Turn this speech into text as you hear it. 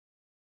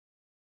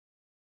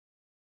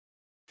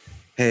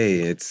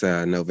Hey, it's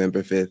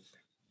November 5th,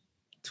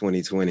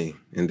 2020,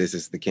 and this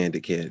is the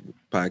Candid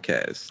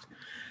podcast.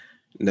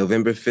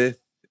 November 5th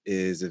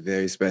is a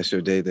very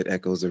special day that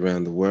echoes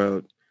around the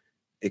world.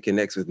 It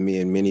connects with me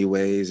in many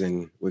ways,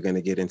 and we're going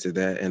to get into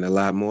that and a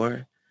lot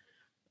more.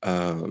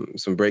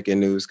 Some breaking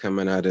news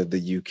coming out of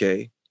the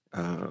UK.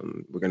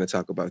 We're going to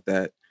talk about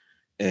that.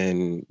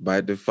 And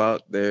by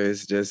default, there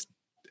is just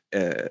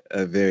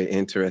a very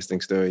interesting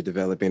story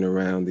developing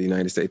around the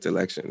United States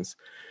elections.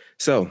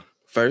 So,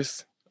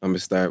 first, I'm going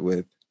to start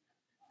with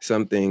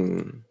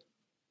something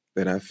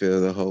that I feel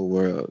the whole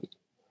world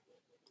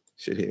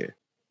should hear.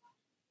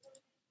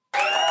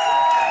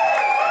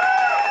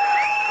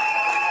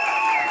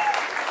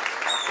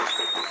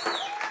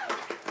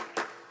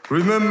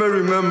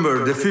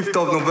 Remember, the 5th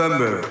of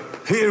November.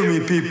 Hear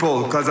me,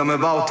 people, because I'm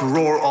about to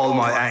roar all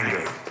my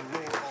anger.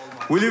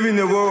 We live in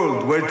a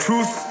world where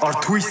truths are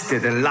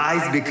twisted and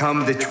lies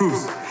become the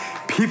truth.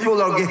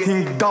 People are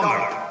getting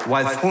dumber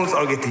while phones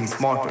are getting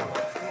smarter.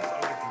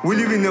 We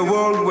live in a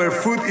world where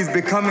food is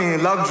becoming a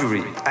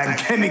luxury and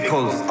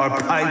chemicals are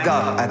piled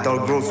up at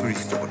our grocery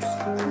stores.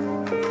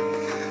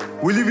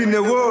 We live in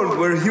a world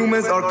where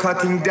humans are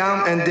cutting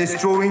down and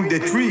destroying the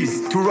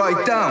trees to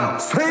write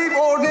down, save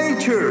our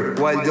nature,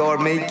 while they are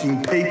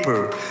making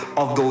paper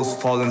of those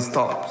fallen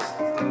stars.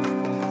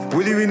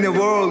 We live in a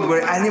world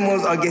where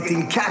animals are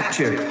getting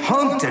captured,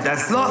 hunted, and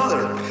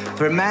slaughtered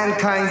for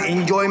mankind's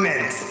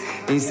enjoyment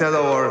instead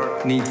of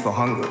our need for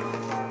hunger.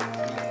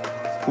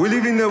 We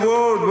live in a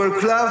world where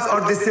clouds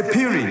are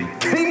disappearing,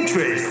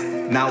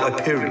 chemtrails now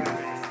appearing.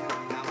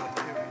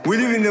 We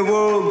live in a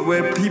world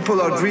where people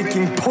are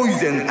drinking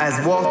poison as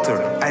water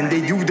and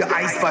they do the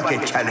ice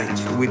bucket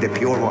challenge with the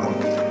pure one.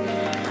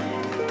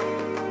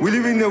 We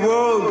live in a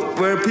world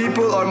where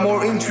people are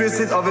more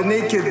interested of a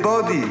naked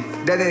body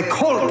than a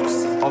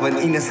corpse of an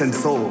innocent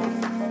soul.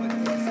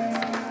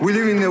 We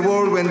live in a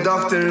world when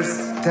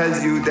doctors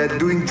tell you that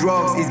doing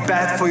drugs is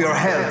bad for your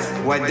health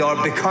while they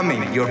are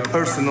becoming your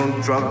personal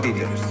drug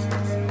dealers.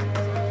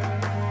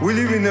 We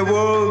live in a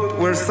world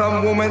where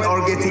some women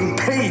are getting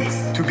paid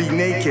to be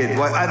naked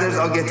while others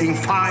are getting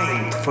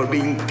fined for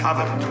being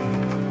covered.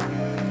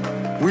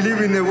 We live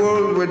in a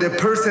world where the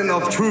person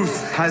of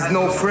truth has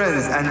no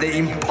friends and the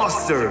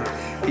imposter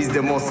is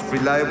the most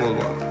reliable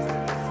one.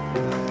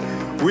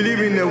 We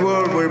live in a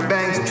world where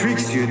banks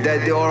tricks you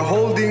that they are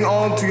holding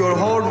on to your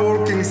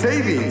hard-working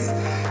savings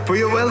for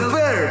your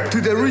welfare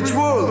to the rich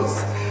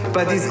worlds,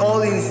 but it's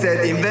all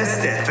instead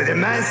invested for the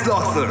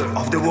manslaughter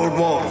of the world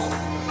wars.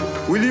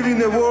 We live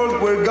in a world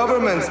where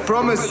governments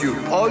promise you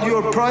all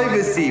your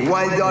privacy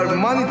while they are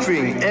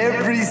monitoring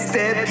every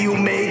step you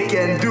make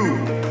and do.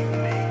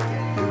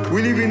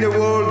 We live in a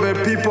world where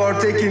people are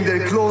taking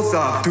their clothes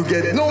off to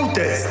get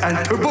noticed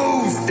and to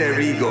boost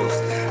their egos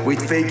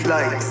with fake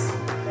likes.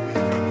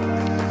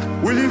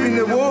 We live in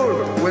a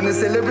world when a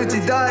celebrity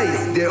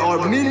dies, there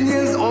are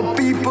millions of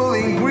people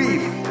in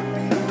grief.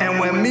 And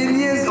when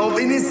millions of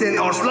innocents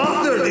are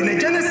slaughtered in a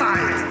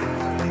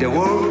genocide, the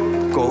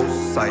world goes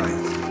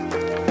silent.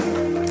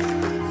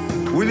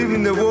 We live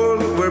in a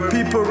world where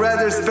people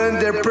rather spend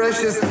their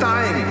precious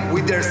time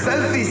with their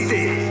selfie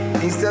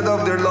stick instead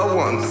of their loved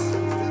ones.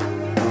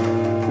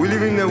 We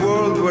live in a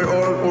world where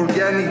our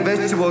organic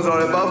vegetables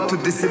are about to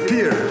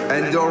disappear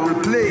and they are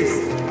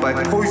replaced by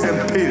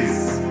poison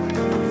pills.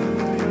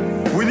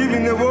 We live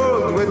in a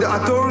world where the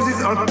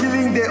authorities are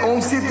killing their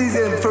own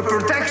citizens for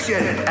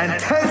protection and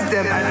tells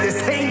them at the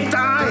same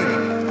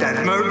time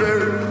that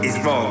murder is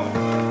wrong.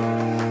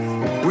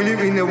 We live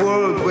in a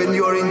world when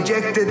you are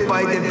injected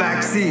by the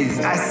vaccines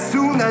as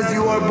soon as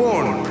you are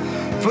born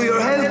for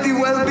your healthy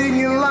well-being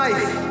in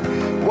life,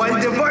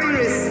 while the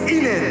virus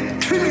in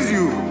it kills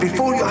you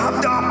before you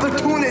have the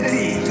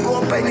opportunity to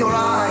open your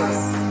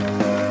eyes.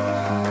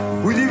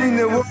 We live in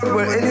a world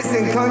where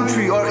innocent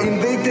countries are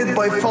invaded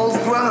by false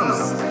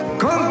grounds,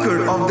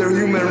 conquered of their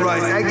human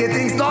rights and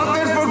getting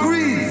slaughtered for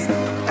greed.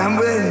 And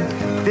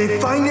when they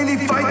finally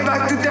fight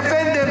back to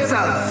defend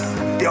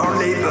themselves, they are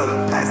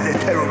labeled as the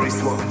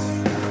terrorist ones.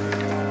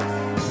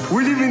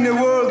 We live in a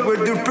world where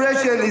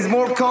depression is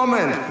more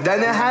common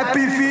than a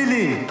happy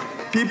feeling.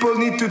 People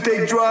need to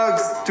take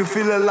drugs to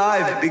feel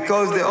alive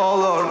because they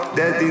all are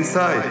dead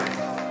inside.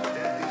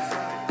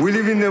 We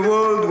live in a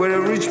world where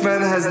a rich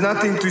man has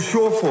nothing to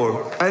show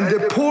for and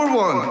the poor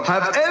one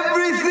have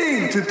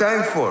everything to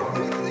thank for.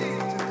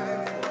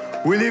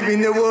 We live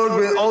in a world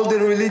where all the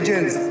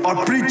religions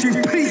are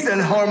preaching peace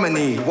and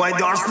harmony while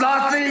they are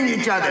slaughtering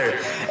each other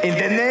in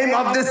the name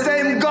of the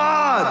same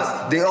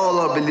God they all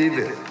are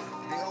believing.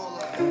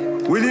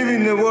 We live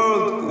in a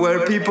world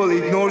where people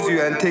ignore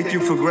you and take you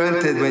for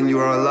granted when you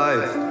are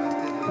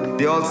alive.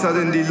 They all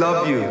suddenly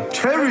love you,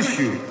 cherish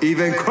you,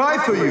 even cry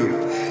for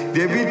you.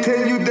 They will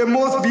tell you the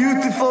most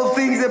beautiful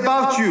things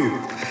about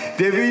you.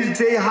 They will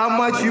say how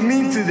much you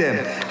mean to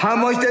them, how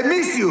much they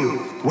miss you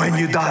when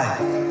you die.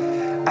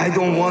 I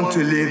don't want to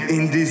live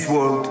in this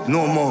world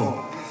no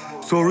more.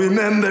 So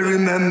remember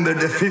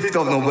the 5th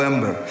of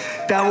November.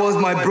 That was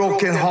my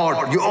broken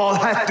heart. You all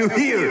had to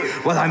hear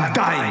while I'm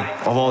dying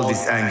of all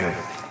this anger.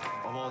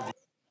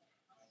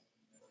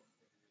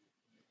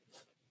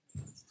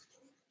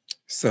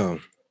 So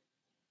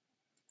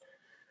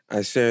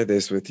I share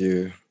this with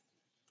you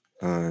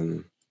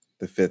on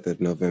the 5th of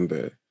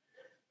November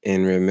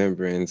in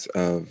remembrance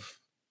of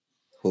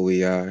who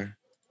we are,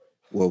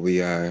 what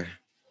we are,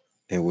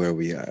 and where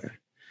we are.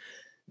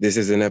 This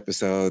is an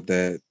episode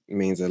that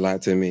means a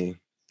lot to me.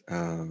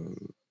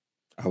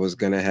 I was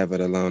going to have it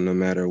alone no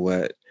matter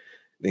what.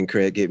 Then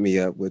Craig hit me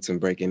up with some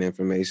breaking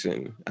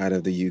information out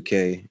of the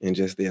UK, and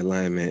just the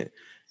alignment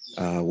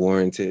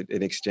warranted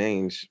in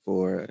exchange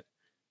for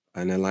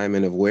an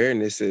alignment of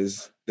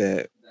awarenesses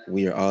that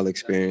we are all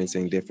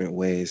experiencing different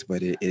ways,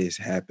 but it is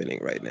happening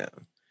right now.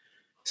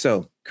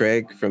 So,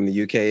 Craig from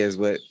the UK is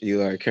what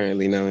you are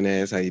currently known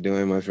as. How you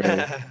doing, my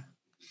friend?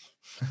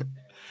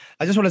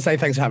 I just want to say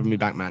thanks for having me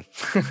back, man.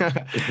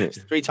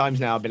 It's 3 times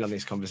now I've been on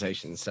this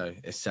conversation, so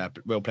it's a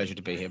real pleasure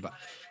to be here. But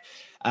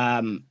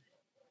I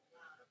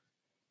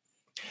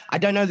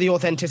don't know the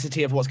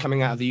authenticity of what's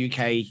coming out of the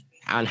UK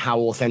and how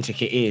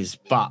authentic it is,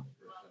 but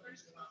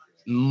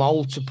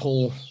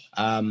multiple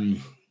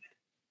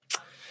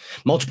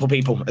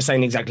people are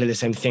saying exactly the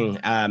same thing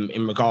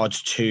in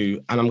regards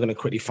to, and I'm going to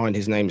quickly find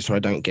his name so I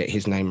don't get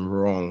his name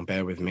wrong.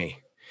 Bear with me.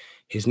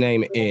 His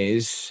name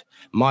is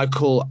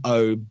Michael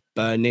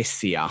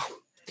O'Bernicia.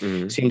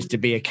 Seems to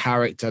be a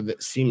character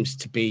that seems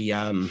to be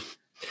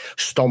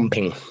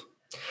stomping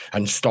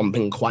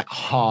quite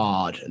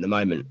hard at the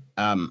moment.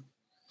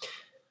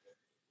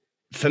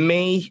 For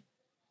me,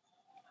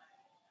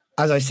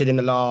 as I said in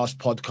the last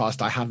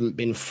podcast, I haven't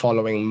been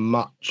following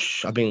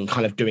much. I've been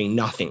kind of doing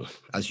nothing,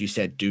 as you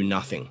said, do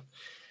nothing.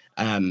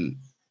 And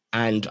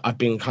I've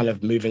been kind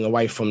of moving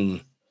away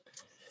from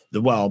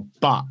the world,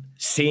 but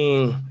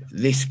seeing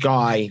this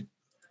guy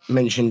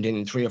mentioned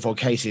in 3 or 4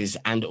 cases,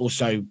 and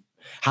also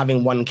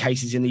having won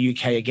cases in the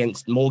UK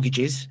against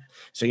mortgages.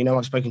 So,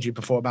 I've spoken to you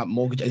before about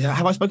mortgages.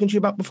 Have I spoken to you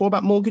before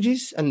about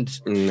mortgages? And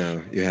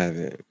no, you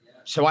haven't.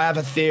 So I have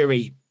a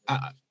theory.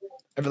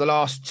 Over the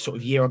last sort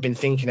of year, I've been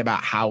thinking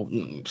about how,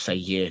 9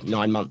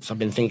 months, I've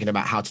been thinking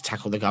about how to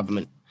tackle the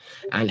government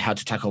and how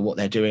to tackle what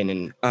they're doing.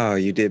 And oh,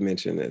 you did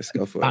mention this.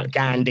 Go for it.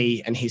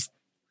 Gandhi and his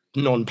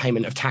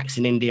non-payment of tax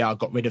in India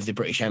got rid of the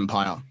British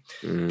Empire.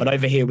 But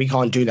over here, we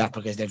can't do that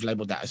because they've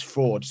labelled that as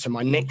fraud. So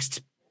my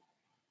next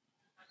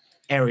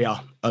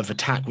area of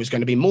attack was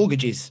going to be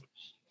mortgages,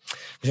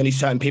 because only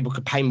certain people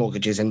could pay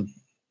mortgages. And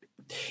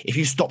if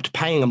you stopped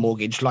paying a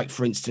mortgage, like,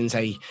 for instance,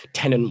 a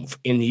tenant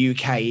in the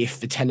UK, if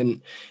the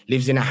tenant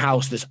lives in a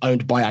house that's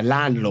owned by a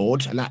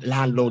landlord and that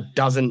landlord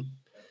doesn't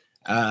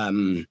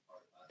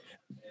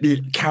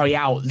carry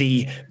out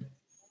the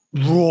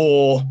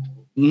raw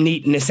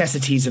neat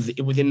necessities of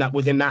within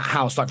that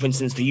house, like, for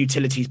instance, the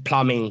utilities,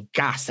 plumbing,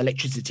 gas,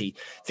 electricity,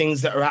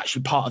 things that are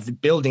actually part of the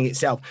building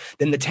itself,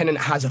 then the tenant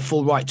has a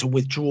full right to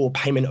withdraw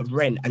payment of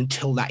rent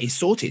until that is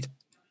sorted.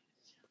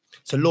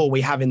 It's a law we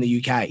have in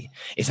the UK.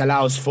 It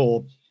allows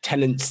for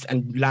tenants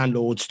and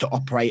landlords to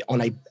operate on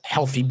a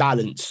healthy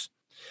balance.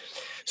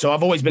 So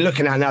I've always been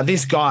looking at, now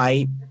this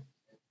guy,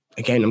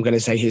 again, I'm going to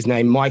say his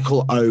name,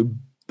 Michael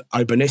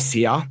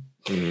O'Bernicia.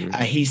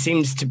 He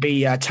seems to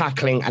be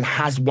tackling, and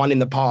has won in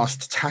the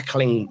past,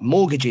 tackling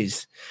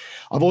mortgages.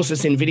 I've also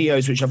seen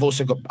videos, which I've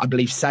also got, I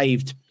believe,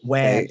 saved,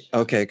 where...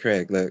 Okay,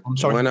 Craig, look, I'm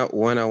sorry.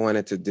 One, I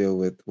wanted to deal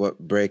with what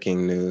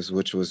breaking news,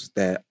 which was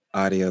that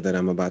audio that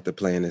I'm about to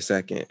play in a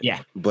second. Yeah.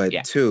 But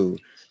 2,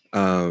 I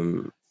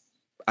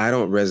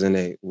don't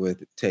resonate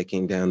with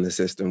taking down the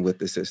system with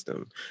the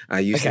system.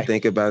 I used to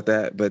think about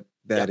that, but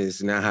that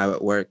is not how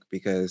it worked,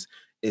 because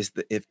if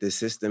the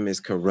system is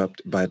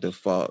corrupt by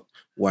default,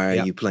 why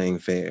are you playing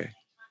fair?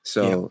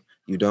 So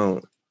you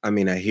don't, I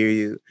hear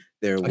you.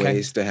 There are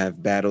ways to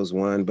have battles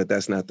won, but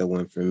that's not the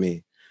one for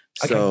me.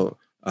 So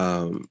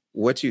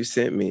what you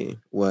sent me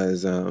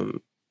was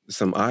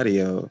some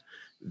audio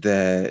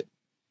that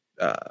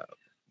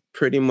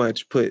pretty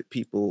much put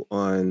people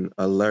on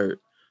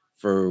alert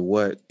for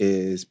what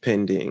is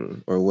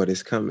pending or what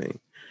is coming.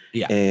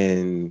 Yeah.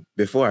 And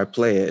before I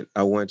play it,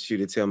 I want you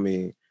to tell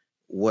me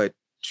what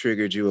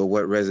triggered you or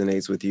what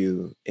resonates with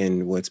you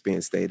in what's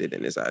being stated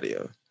in this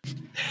audio.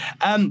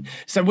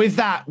 So with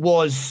that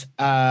was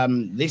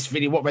this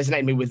video. What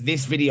resonated me with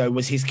this video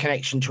was his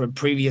connection to a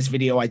previous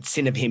video I'd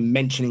seen of him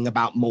mentioning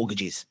about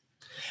mortgages.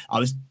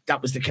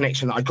 That was the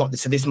connection that I got.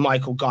 So this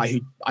Michael guy,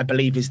 who I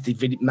believe is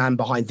the man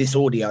behind this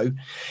audio,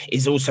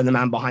 is also the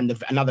man behind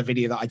another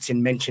video that I'd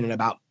seen mentioning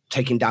about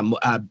taking down,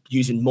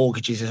 using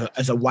mortgages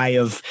as a way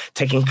of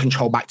taking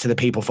control back to the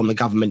people from the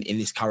government in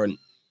this current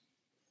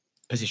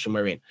position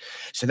we're in.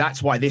 So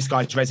that's why this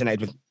guy's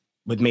resonated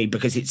with me,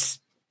 because it's,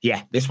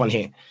 this one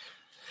here.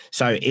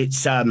 So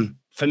it's,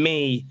 for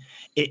me,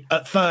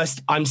 at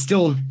first, I'm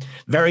still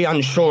very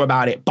unsure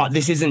about it, but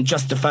this isn't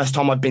just the first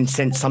time I've been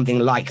sent something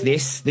like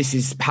this. This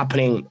is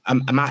happening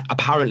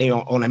apparently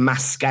on a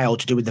mass scale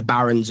to do with the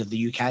barons of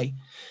the UK.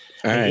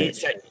 All right.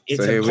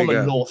 It's a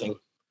common law thing.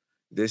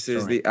 This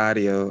is the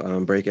audio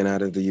breaking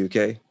out of the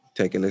UK.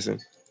 Take a listen.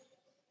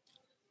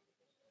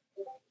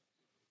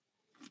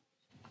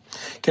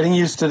 getting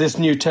used to this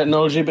new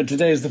technology, but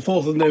today is the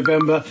 4th of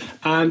November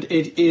and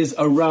it is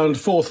around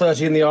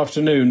 4:30 in the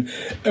afternoon.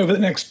 Over the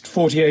next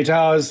 48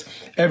 hours,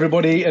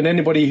 everybody and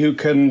anybody who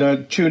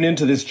can tune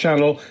into this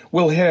channel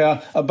will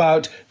hear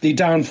about the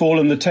downfall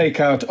and the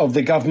takeout of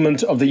the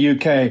government of the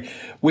UK.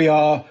 We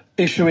are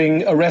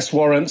issuing arrest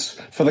warrants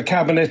for the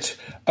cabinet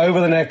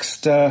over the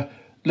next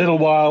little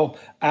while,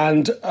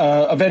 and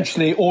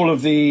eventually all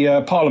of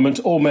the Parliament,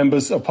 all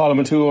members of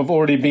Parliament who have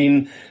already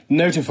been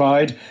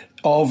notified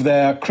of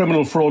their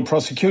criminal fraud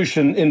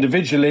prosecution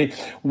individually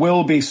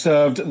will be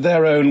served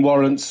their own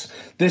warrants.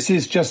 This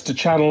is just a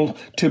channel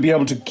to be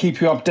able to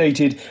keep you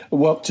updated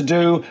what to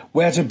do,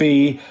 where to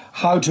be,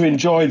 how to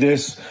enjoy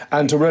this,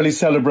 and to really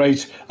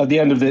celebrate at the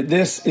end of it.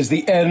 This is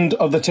the end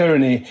of the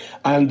tyranny,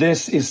 and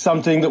this is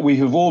something that we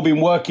have all been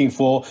working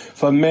for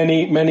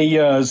many, many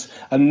years,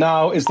 and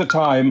now is the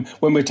time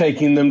when we're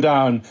taking them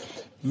down,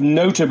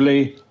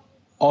 notably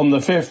on the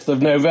 5th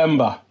of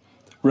November.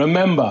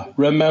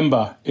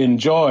 Remember,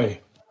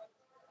 enjoy.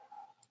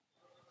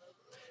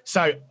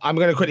 So I'm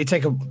going to quickly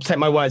take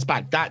my words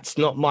back. That's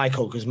not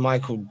Michael, because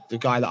Michael, the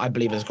guy that I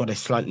believe has got a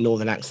slight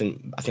northern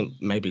accent, I think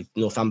maybe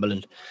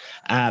Northumberland.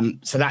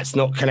 So that's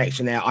not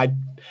connection there.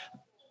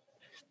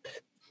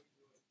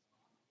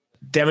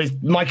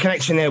 My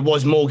connection there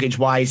was mortgage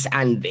wise,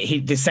 and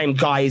the same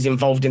guy is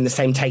involved in the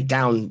same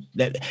takedown.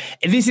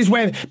 This is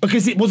where,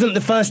 because it wasn't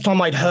the first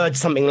time I'd heard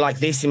something like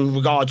this in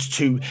regards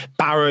to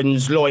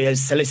barons, lawyers,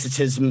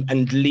 solicitors,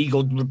 and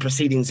legal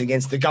proceedings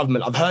against the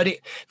government. I've heard it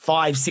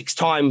 5-6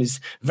 times,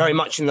 very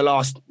much in the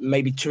last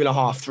maybe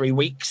 2.5-3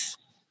 weeks.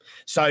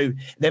 So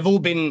they've all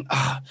been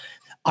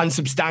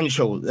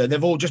unsubstantial.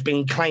 They've all just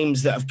been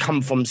claims that have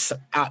come from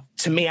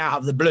to me out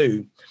of the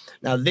blue.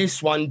 Now,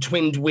 this one,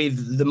 twinned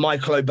with the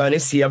Michael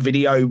O'Bernicia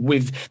video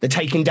with the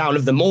taking down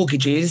of the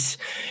mortgages,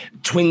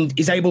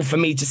 is able for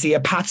me to see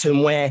a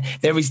pattern where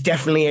there is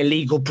definitely a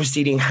legal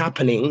proceeding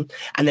happening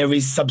and there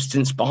is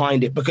substance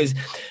behind it. Because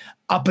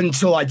up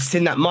until I'd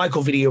seen that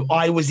Michael video,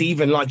 I was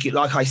even,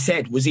 like I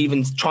said, was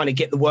even trying to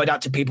get the word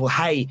out to people,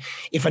 hey,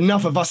 if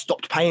enough of us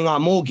stopped paying our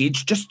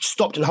mortgage, just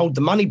stopped and hold the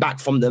money back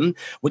from them,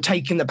 we're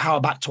taking the power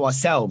back to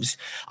ourselves.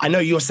 I know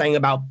you're saying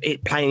about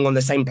it playing on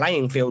the same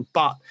playing field,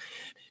 but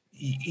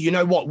you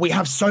know what? We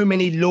have so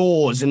many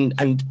laws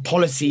and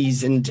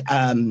policies and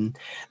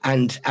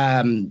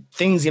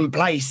things in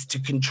place to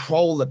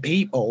control the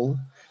people.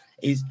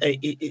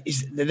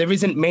 There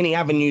isn't many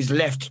avenues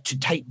left to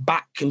take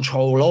back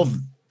control of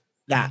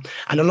that,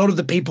 and a lot of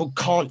the people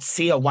can't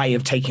see a way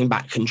of taking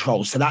back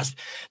control. So that's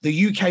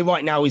the UK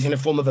right now is in a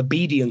form of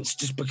obedience,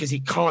 just because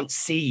it can't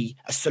see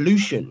a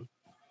solution.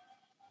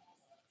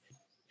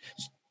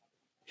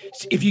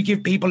 If you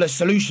give people a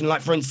solution,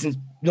 like for instance,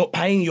 not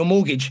paying your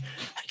mortgage,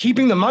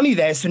 keeping the money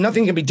there so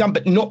nothing can be done,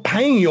 but not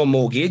paying your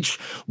mortgage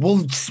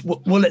will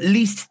at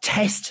least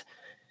test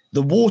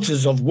the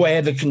waters of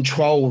where the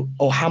control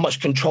or how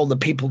much control the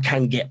people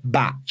can get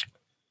back.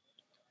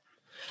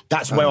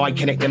 That's where I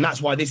connect, and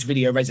that's why this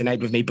video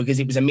resonated with me, because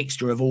it was a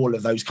mixture of all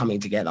of those coming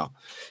together.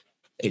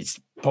 It's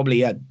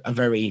probably a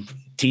very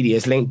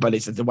tedious link, but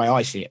it's the way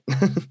I see it.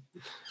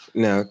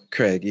 Now,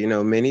 Craig,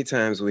 many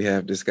times we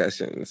have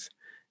discussions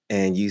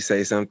and you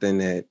say something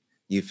that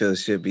you feel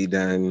should be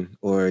done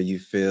or you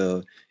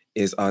feel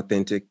is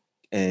authentic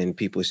and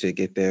people should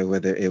get there,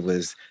 whether it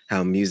was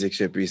how music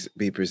should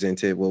be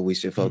presented, what we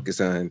should focus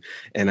on.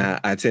 And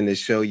I tend to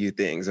show you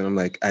things and I'm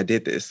like, I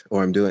did this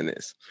or I'm doing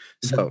this.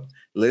 So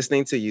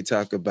listening to you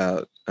talk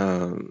about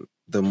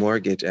the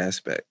mortgage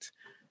aspect,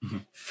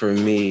 for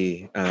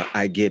me,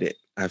 I get it.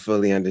 I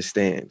fully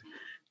understand.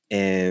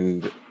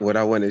 And what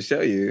I want to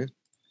show you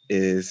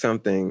is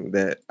something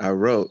that I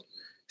wrote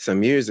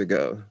some years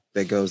ago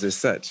that goes as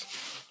such.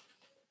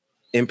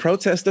 In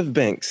protest of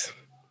banks,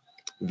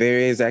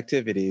 various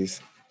activities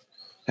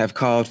have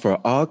called for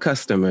all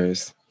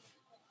customers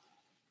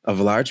of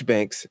large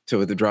banks to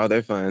withdraw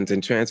their funds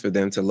and transfer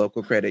them to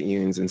local credit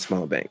unions and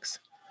small banks.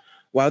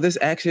 While this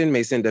action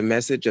may send a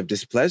message of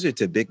displeasure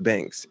to big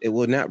banks, it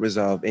will not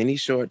resolve any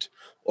short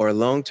or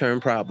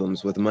long-term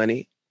problems with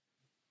money.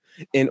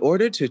 In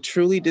order to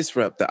truly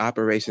disrupt the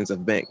operations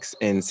of banks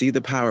and see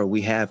the power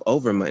we have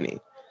over money,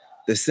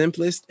 the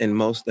simplest and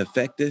most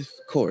effective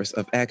course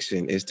of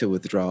action is to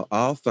withdraw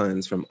all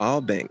funds from all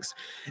banks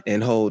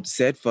and hold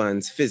said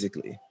funds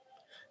physically.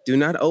 Do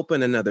not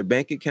open another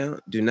bank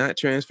account. Do not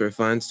transfer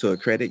funds to a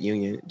credit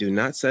union. Do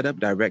not set up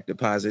direct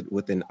deposit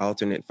with an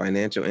alternate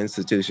financial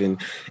institution,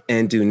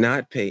 and do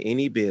not pay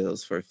any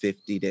bills for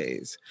 50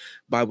 days.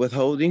 By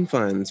withholding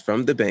funds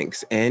from the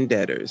banks and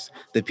debtors,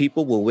 the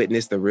people will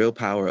witness the real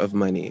power of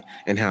money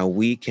and how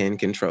we can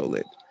control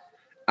it.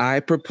 I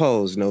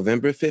propose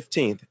November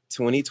 15th,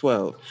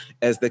 2012,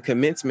 as the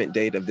commencement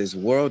date of this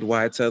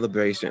worldwide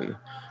celebration,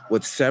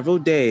 with several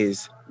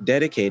days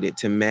dedicated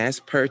to mass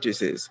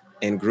purchases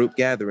and group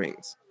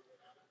gatherings.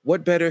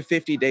 What better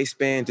 50-day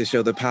span to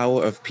show the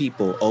power of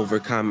people over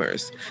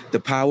commerce, the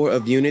power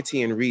of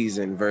unity and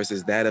reason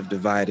versus that of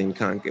divide and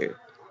conquer?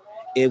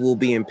 It will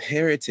be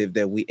imperative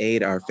that we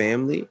aid our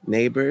family,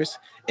 neighbors,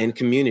 and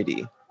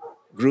community.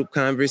 Group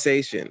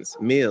conversations,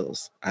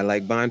 meals, I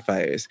like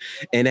bonfires,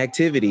 and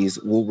activities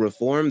will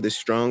reform the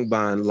strong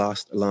bond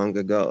lost long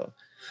ago,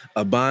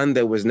 a bond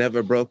that was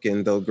never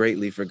broken, though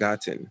greatly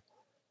forgotten.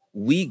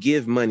 We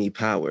give money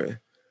power,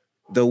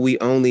 though we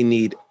only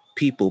need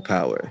people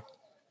power.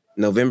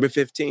 November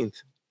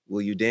 15th,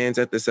 will you dance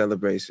at the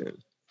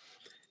celebration?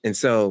 And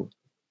so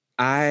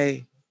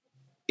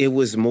it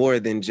was more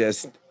than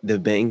just the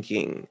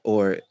banking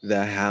or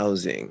the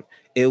housing.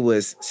 It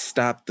was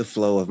stop the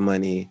flow of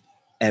money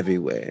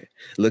everywhere.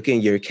 Look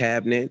in your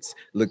cabinets,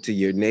 look to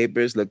your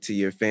neighbors, look to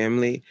your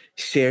family,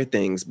 share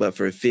things. But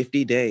for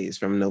 50 days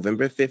from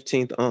November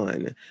 15th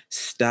on,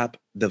 stop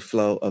the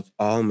flow of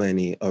all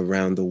money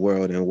around the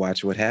world and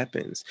watch what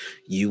happens.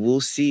 You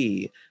will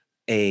see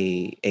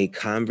a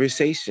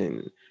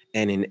conversation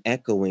and an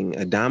echoing,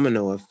 a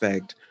domino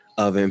effect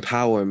of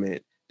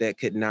empowerment that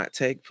could not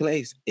take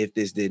place if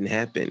this didn't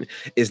happen.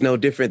 It's no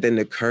different than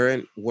the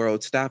current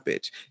world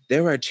stoppage.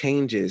 There are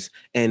changes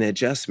and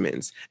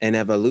adjustments and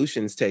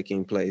evolutions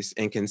taking place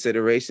and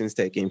considerations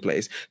taking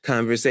place,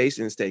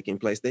 conversations taking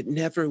place that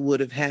never would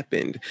have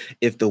happened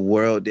if the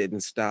world didn't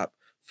stop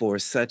for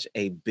such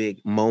a big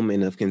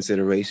moment of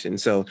consideration.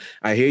 So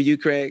I hear you,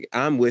 Craig.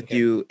 I'm with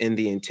you in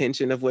the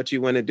intention of what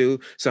you want to do.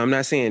 So I'm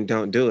not saying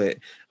don't do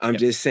it. I'm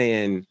just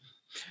saying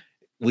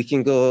we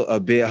can go a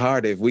bit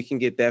harder. If we can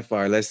get that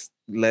far, let's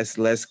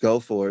go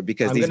for it,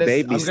 because I'm going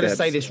to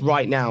say this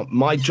right now.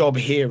 My job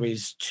here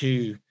is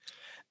to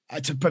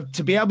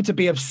be able to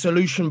be a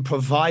solution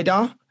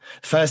provider.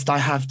 First, I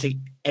have to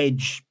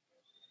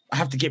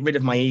get rid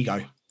of my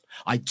ego.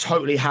 I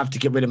totally have to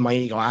get rid of my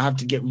ego. I have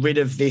to get rid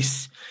of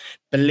this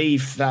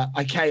belief that,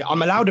 okay,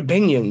 I'm allowed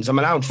opinions, I'm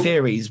allowed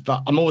theories,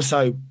 but I'm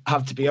also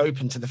have to be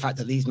open to the fact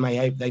that these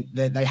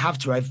they have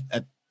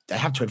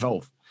to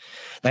evolve.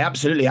 They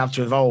absolutely have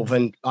to evolve.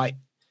 And I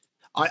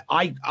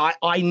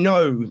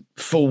know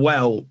full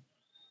well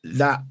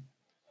that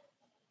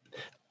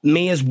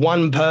me as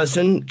one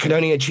person could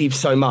only achieve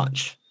so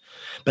much.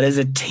 But as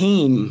a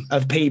team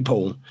of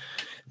people,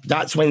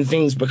 that's when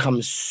things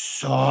become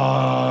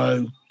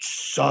so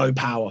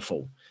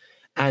powerful.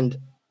 And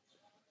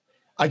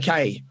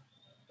okay,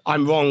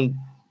 I'm wrong.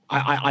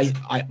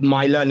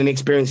 My learning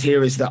experience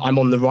here is that I'm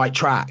on the right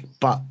track,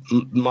 but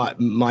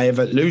my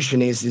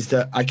evolution is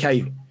that,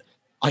 okay,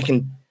 I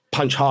can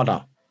punch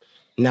harder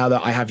now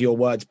that I have your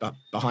words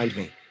behind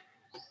me.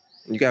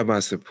 You got my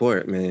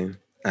support, man.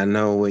 I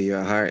know where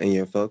your heart and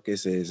your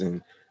focus is,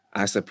 and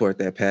I support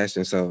that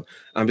passion. So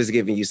I'm just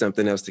giving you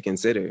something else to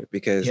consider,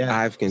 because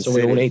I've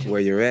considered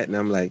where you're at, and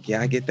I'm like, yeah,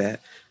 I get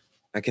that.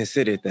 I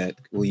considered that.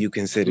 Will you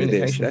consider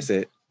this? That's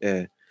it.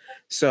 Yeah.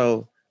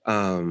 So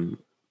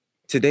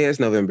today is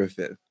November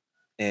 5th,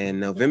 and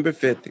November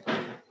 5th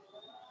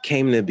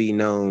came to be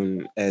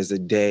known as a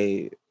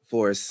day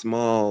for a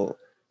small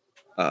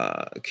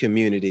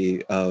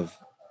community of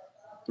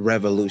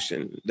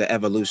revolution, the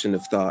evolution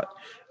of thought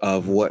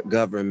of what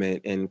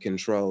government and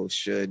control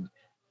should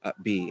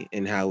be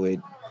and how it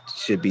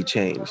should be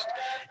changed.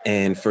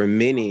 And for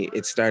many,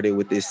 it started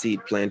with this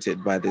seed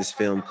planted by this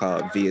film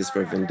called V is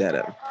for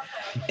Vendetta.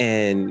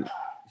 And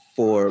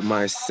for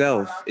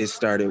myself, it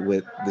started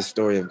with the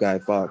story of Guy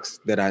Fawkes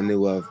that I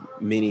knew of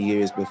many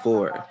years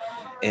before,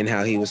 and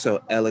how he was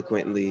so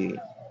eloquently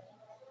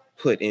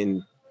put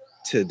into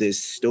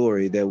this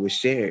story that was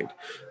shared,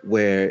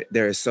 where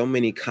there are so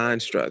many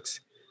constructs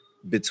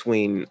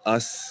between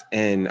us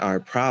and our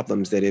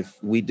problems that if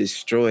we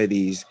destroy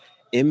these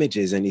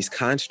images and these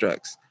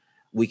constructs,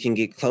 we can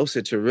get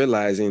closer to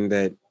realizing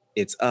that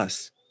it's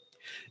us.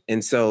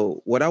 And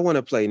so what I want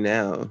to play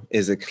now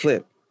is a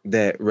clip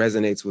that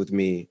resonates with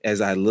me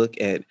as I look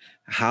at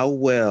how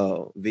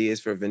well V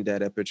is for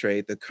Vendetta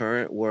portrayed the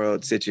current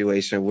world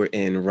situation we're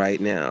in right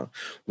now,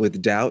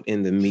 with doubt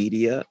in the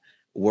media,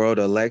 world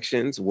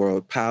elections,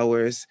 world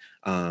powers,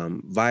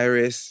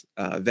 virus,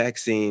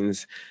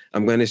 vaccines.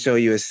 I'm going to show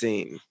you a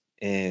scene,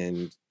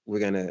 and we're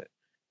going to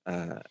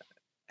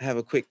have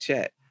a quick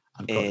chat.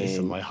 I've got this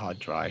on my hard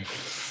drive,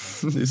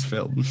 this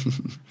film.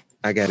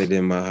 I got it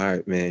in my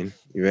heart, man.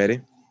 You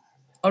ready?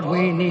 What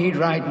we need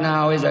right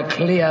now is a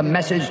clear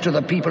message to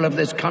the people of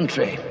this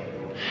country.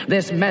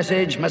 This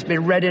message must be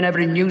read in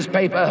every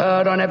newspaper,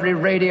 heard on every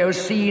radio,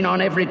 seen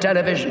on every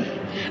television.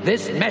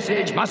 This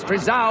message must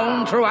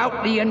resound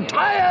throughout the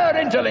entire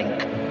interlink.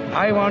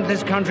 I want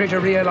this country to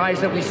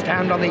realize that we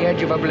stand on the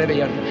edge of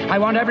oblivion. I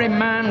want every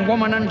man,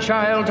 woman, and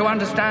child to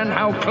understand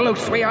how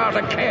close we are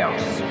to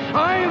chaos.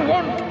 I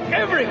want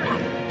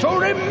everyone to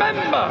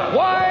remember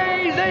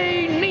why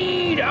they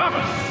need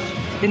us.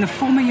 In the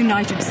former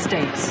United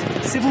States,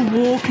 civil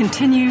war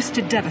continues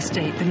to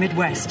devastate the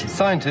Midwest.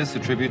 Scientists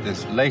attribute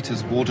this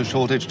latest water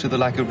shortage to the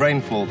lack of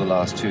rainfall the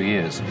last 2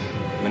 years.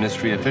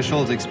 Ministry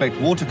officials expect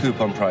water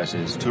coupon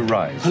prices to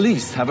rise.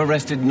 Police have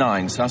arrested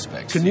 9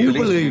 suspects. Can you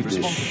believe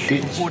this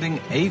shit?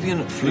 Reporting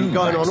avian flu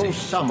going on all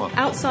summer.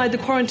 Outside the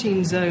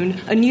quarantine zone,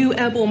 a new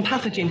airborne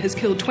pathogen has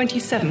killed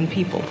 27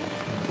 people.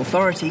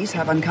 Authorities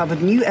have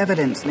uncovered new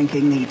evidence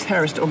linking the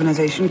terrorist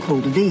organisation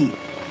called V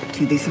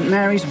to the St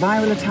Mary's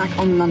viral attack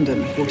on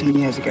London 14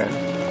 years ago.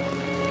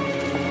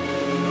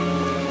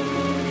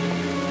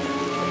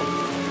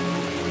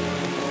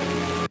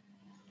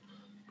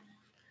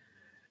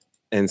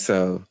 And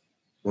so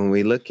when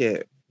we look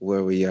at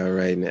where we are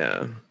right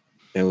now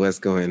and what's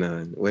going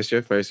on, what's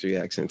your first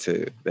reaction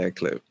to that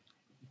clip?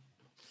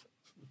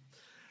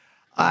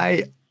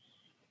 I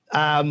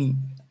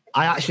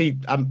actually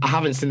I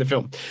haven't seen the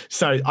film,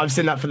 so I've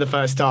seen that for the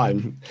first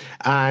time,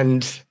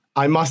 and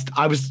I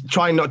was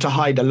trying not to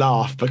hide a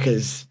laugh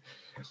because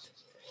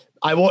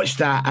I watched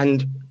that,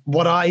 and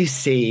what I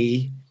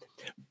see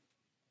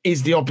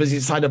is the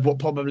opposite side of what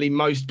probably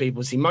most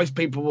people see. Most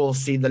people will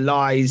see the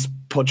lies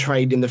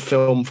portrayed in the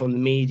film from the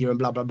media and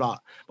blah, blah, blah.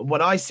 But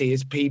what I see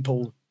is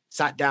people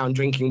sat down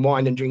drinking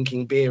wine and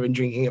drinking beer and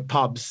drinking at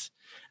pubs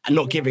and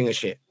not giving a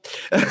shit,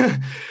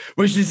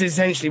 which is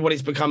essentially what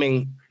it's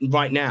becoming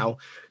right now.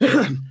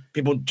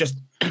 People just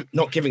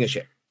not giving a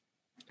shit.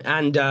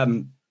 And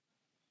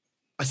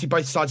I see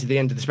both sides of the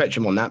end of the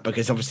spectrum on that,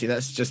 because obviously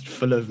that's just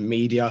full of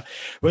media,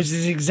 which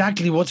is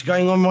exactly what's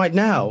going on right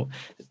now.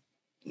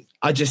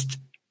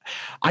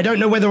 I don't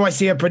know whether I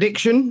see a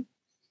prediction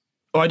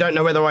or I don't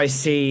know whether I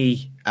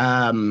see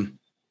a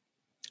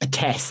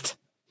test.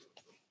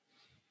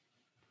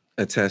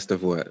 A test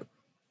of what?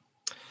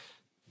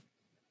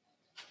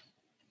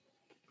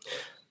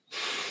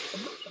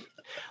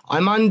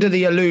 I'm under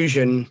the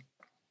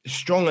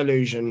strong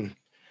illusion,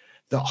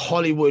 that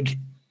Hollywood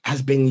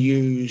has been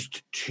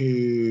used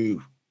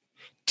to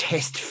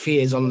test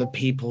fears on the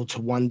people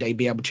to one day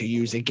be able to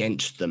use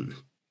against them.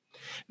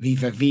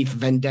 Viva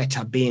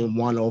Vendetta being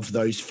one of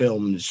those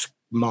films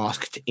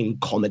masked in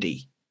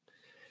comedy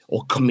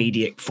or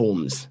comedic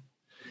forms.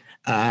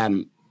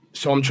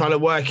 So I'm trying to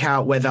work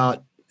out whether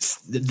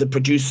the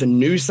producer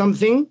knew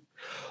something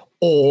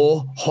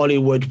or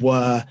Hollywood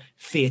were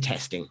fear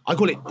testing. I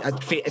call it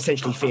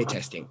essentially fear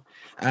testing.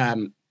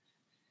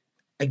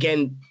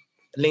 Again,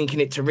 linking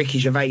it to Ricky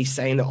Gervais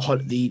saying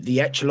that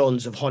the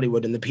echelons of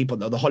Hollywood and the people,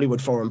 the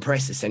Hollywood foreign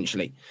press,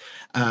 essentially,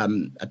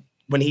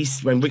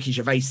 when Ricky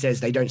Gervais says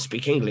they don't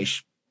speak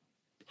English,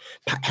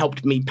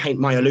 helped me paint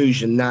my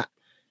illusion that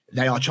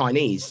they are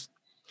Chinese,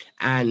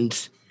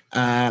 and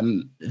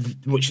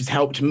which has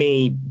helped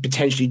me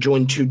potentially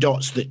join two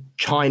dots that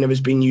China has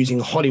been using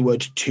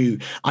Hollywood to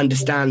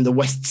understand the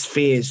West's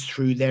fears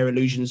through their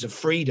illusions of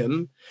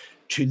freedom,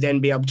 to then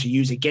be able to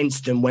use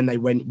against them when they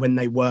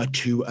were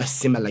to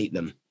assimilate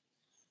them.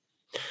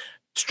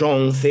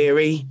 Strong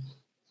theory.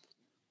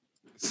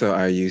 So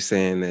are you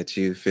saying that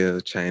you feel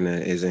China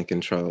is in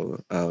control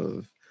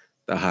of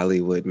the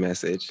Hollywood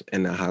message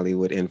and the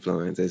Hollywood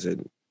influence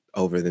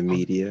over the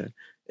media,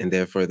 and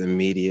therefore the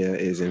media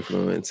is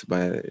influenced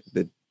by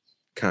the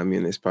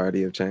Communist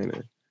Party of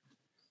China?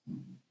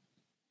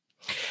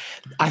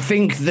 I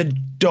think the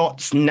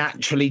dots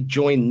naturally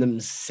join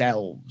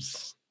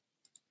themselves.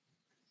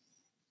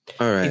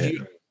 All right.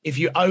 If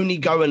you only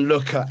go and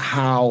look at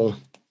how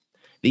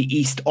the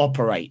East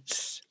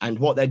operates and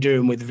what they're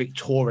doing with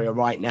Victoria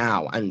right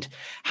now and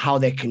how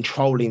they're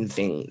controlling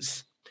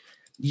things,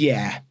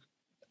 yeah,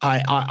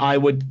 I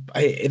would.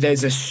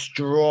 There's a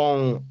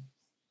strong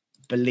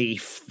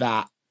belief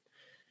that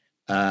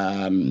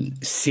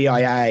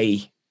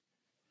CIA,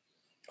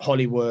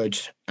 Hollywood,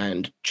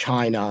 and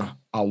China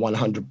are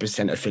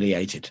 100%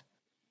 affiliated.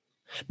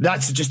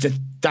 That's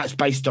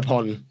based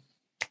upon.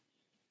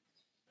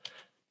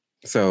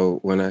 So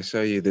when I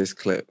show you this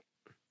clip,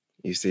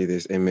 you see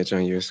this image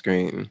on your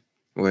screen.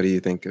 What do you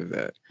think of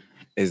that?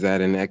 Is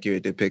that an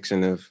accurate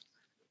depiction of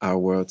our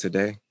world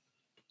today?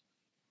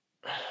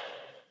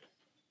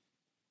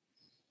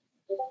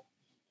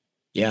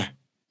 Yeah.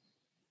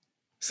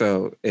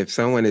 So if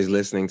someone is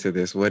listening to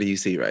this, what do you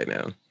see right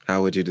now?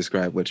 How would you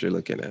describe what you're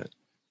looking at?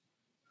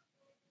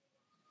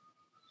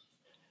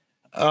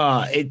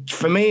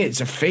 For me, it's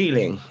a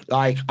feeling.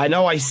 Like, I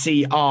know I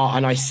see art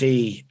and I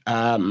see...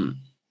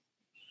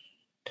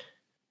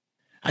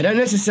 I don't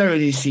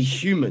necessarily see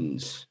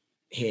humans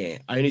here.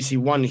 I only see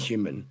one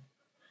human.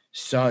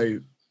 So,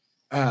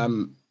 I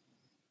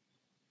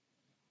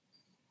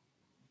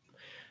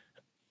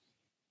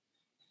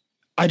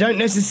don't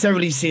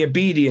necessarily see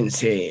obedience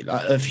here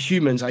of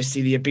humans. I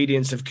see the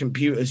obedience of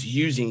computers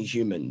using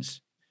humans.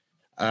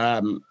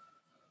 I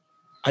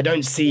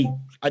don't see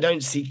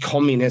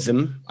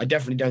communism. I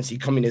definitely don't see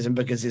communism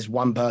because there's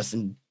one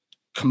person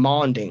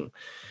commanding.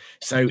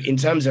 So in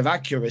terms of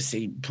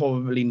accuracy,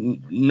 probably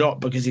not,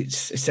 because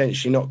it's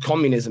essentially not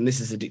communism. This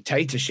is a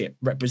dictatorship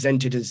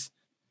represented as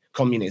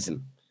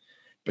communism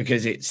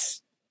because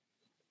it's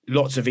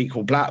lots of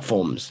equal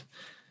platforms.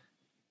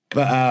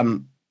 But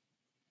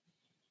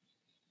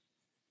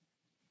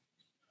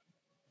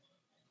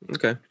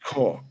okay,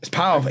 cool. It's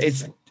powerful.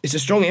 It's a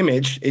strong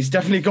image. It's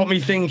definitely got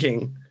me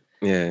thinking.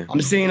 Yeah.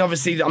 I'm seeing the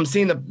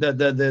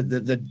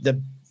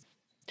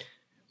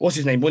what's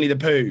his name? Winnie the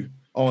Pooh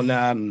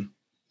on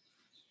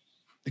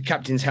the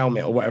captain's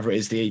helmet or whatever it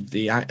is,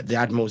 the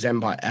Admiral's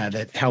Empire,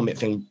 the helmet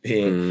thing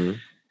here.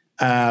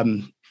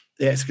 Mm-hmm.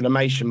 The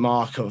exclamation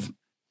mark of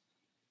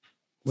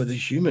with a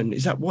human.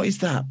 What is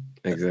that?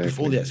 Exactly.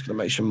 Before the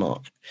exclamation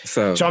mark.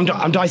 So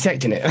I'm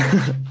dissecting it.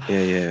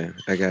 Yeah,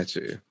 I got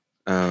you.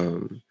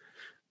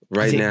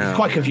 Right now, it's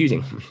quite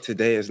confusing.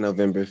 Today is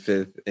November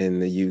 5th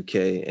in the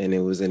UK, and it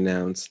was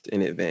announced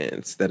in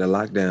advance that a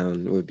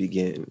lockdown would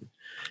begin.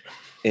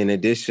 In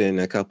addition,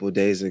 a couple of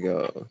days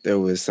ago, there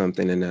was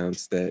something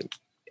announced that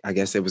I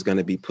guess it was going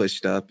to be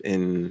pushed up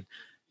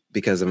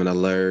because of an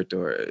alert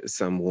or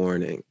some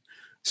warning.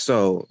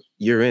 So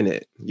you're in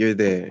it. You're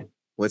there.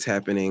 What's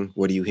happening?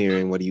 What are you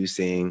hearing? What are you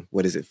seeing?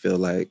 What does it feel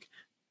like?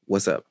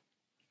 What's up?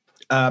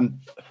 The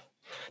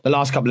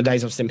last couple of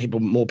days, I've seen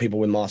more people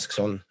with masks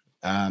on.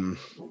 I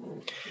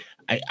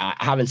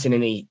haven't seen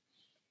any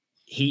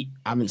heat.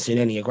 I haven't seen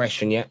any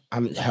aggression yet. I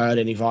haven't heard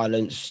any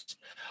violence.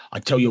 I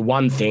tell you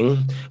one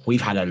thing: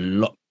 we've had a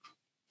lot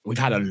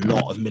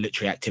of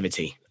military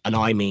activity, and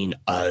I mean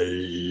a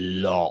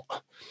lot.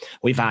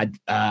 We've had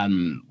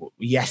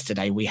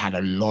yesterday. We had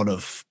a lot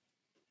of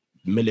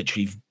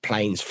military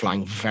planes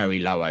flying very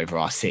low over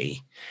our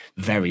city,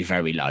 very,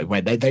 very low, where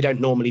they don't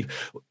normally.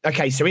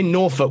 Okay, so in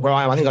Norfolk, where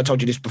I am, I think I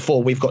told you this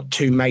before, we've got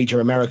 2 major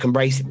American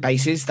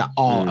bases that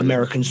are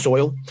American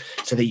soil,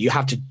 so that you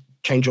have to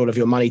change all of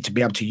your money to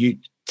be able to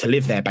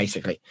live there,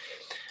 basically.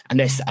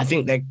 And I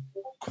think they're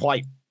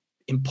quite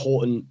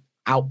important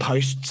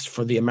outposts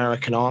for the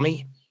American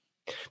army,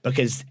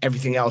 because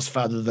everything else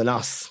further than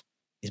us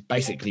is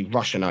basically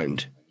Russian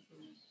owned.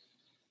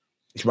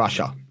 It's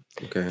Russia,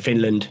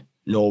 Finland,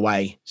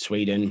 Norway,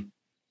 Sweden,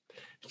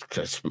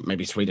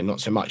 maybe Sweden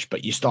not so much,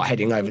 but you start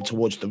heading over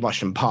towards the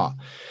Russian part.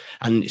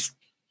 And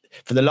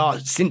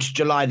since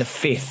July the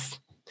 5th,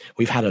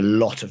 we've had a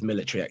lot of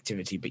military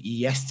activity. But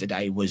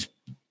yesterday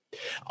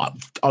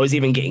I was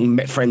even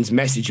getting friends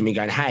messaging me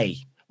going, hey,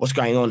 what's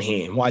going on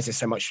here? Why is there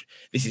so much?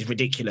 This is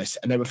ridiculous.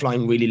 And they were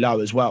flying really low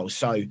as well.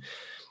 So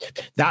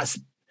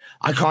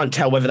I can't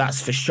tell whether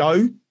that's for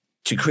show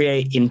to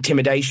create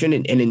intimidation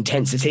and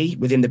intensity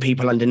within the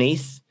people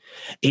underneath.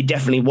 It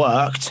definitely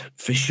worked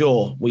for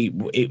sure.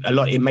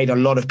 It made a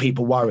lot of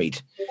people worried.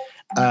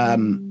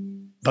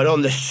 But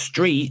on the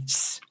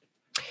streets,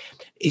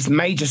 it's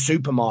major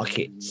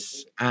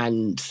supermarkets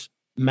and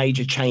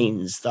major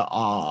chains that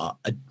are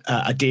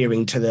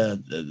adhering to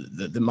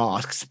the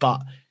masks,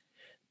 but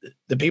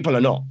the people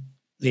are not.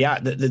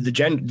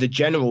 The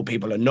general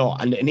people are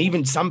not, and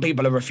even some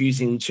people are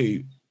refusing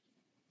to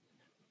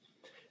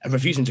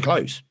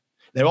close.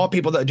 There are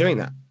people that are doing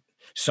that.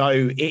 So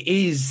it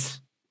is.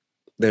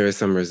 There is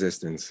some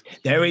resistance.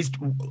 There is.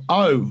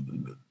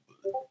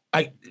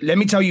 Let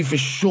me tell you for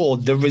sure,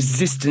 the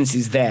resistance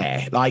is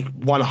there, like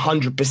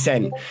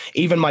 100%.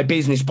 Even my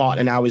business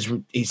partner now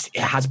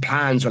has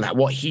plans on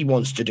what he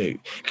wants to do,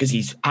 because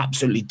he's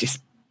absolutely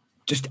just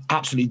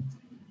absolutely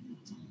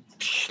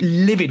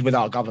livid with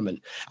our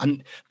government.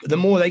 And the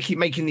more they keep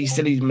making these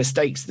silly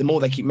mistakes, the more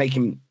they keep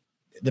making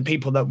the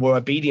people that were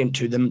obedient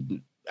to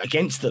them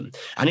against them.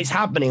 And it's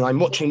happening. I'm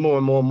watching more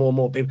and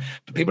more people.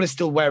 But people are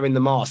still wearing the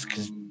mask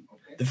because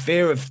the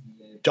fear of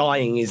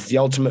dying is the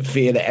ultimate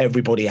fear that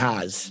everybody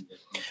has.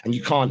 And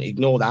you can't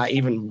ignore that.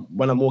 Even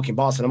when I'm walking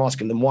past and I'm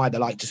asking them why, they're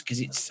like,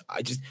 the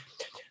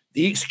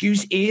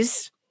excuse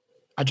is,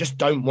 I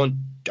just want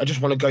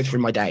to go through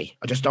my day.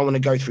 I just don't want to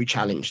go through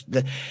challenge.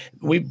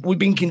 We've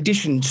been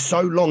conditioned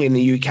so long in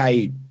the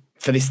UK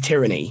for this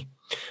tyranny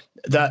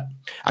that,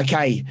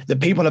 the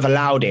people have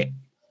allowed it.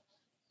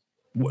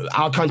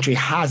 Our country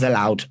has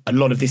allowed a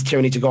lot of this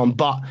tyranny to go on,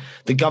 but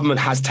the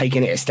government has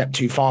taken it a step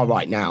too far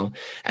right now,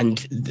 and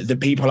the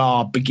people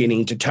are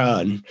beginning to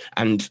turn.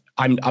 And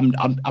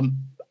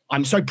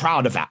I'm so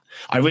proud of that.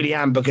 I really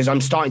am, because I'm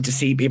starting to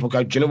see people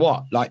go, do you know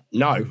what? Like,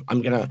 no,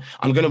 I'm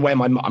not gonna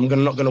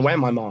wear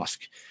my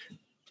mask.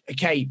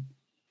 Okay,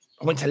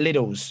 I went to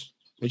Lidl's,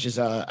 which is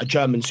a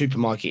German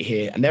supermarket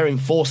here, and they're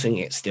enforcing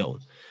it still.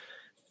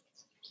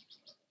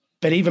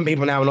 But even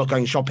people now are not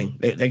going shopping;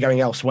 they're going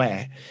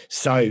elsewhere.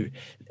 So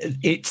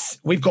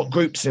we've got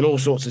groups and all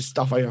sorts of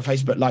stuff over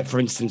Facebook, like, for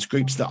instance,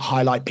 groups that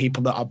highlight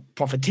people that are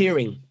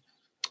profiteering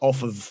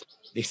off of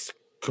this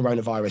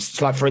coronavirus.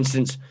 It's like, for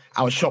instance,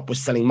 our shop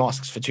was selling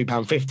masks for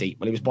 £2.50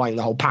 when he was buying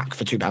the whole pack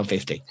for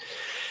 £2.50.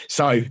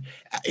 So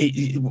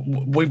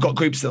we've got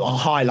groups that will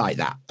highlight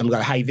that and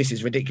go, hey, this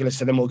is ridiculous.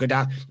 So then we'll go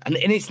down. And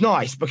it's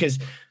nice, because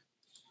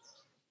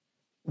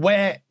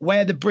where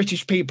the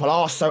British people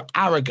are so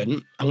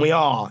arrogant, and we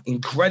are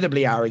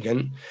incredibly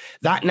arrogant,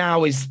 that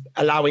now is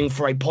allowing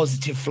for a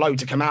positive flow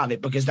to come out of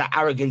it, because that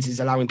arrogance is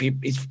allowing people,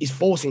 is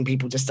forcing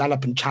people to stand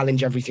up and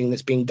challenge everything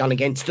that's being done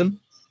against them.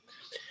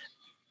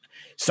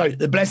 So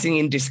the blessing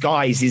in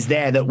disguise is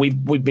there, that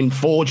we've been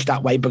forged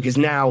that way, because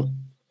now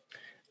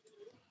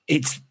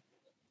it's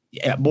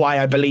why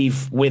I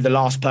believe we're the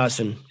last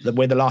country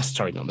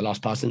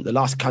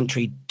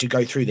to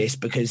go through this,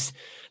 because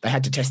they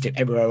had to test it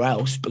everywhere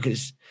else,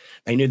 because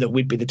they knew that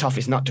we'd be the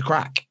toughest nut to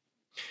crack.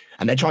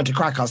 And they're trying to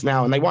crack us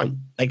now, and they won't.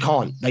 They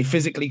can't. They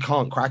physically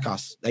can't crack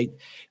us.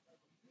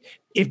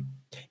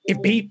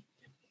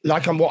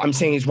 What I'm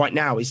saying is right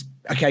now is,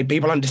 okay,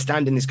 people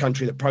understand in this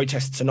country that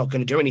protests are not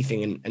going to do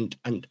anything.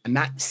 And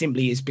that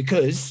simply is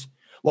because,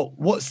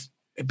 what's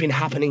been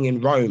happening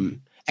in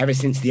Rome ever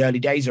since the early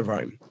days of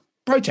Rome?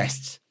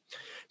 Protests.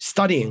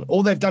 studying.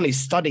 All they've done is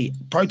study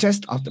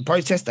protest after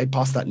protest. They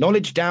pass that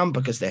knowledge down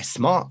because they're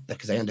smart,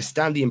 because they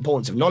understand the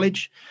importance of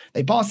knowledge.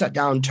 They pass that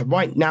down to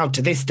right now,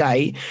 to this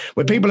day,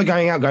 where people are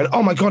going out going,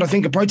 oh my God, I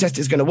think a protest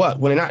is going to work.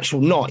 Well, in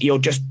actual not, you're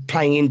just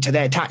playing into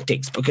their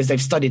tactics because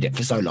they've studied it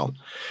for so long.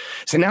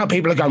 So now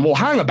people are going, well,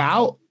 hang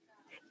about,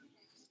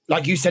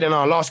 like you said in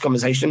our last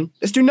conversation,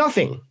 let's do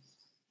nothing.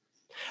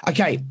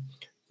 Okay,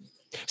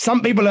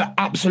 some people are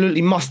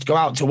absolutely must go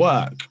out to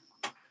work,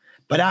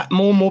 but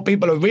more and more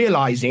people are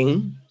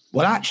realizing,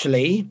 well,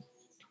 actually,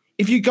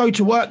 if you go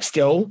to work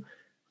still,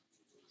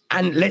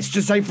 and let's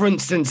just say, for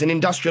instance, an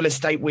industrial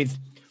estate with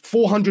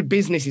 400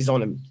 businesses on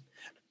them,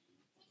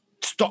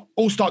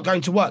 all start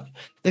going to work,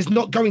 there's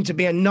not going to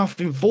be enough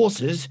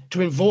enforcers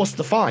to enforce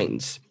the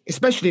fines,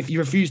 especially if you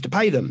refuse to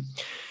pay them.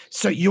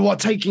 So you are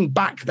taking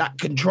back that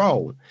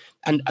control.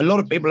 And a lot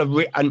of people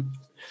are, and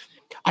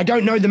I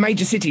don't know the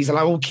major cities, and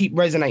I will keep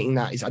resonating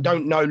that, is I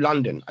don't know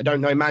London, I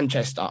don't know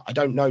Manchester, I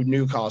don't know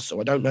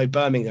Newcastle, I don't know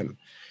Birmingham.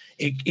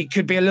 It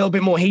could be a little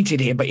bit more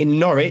heated here, but in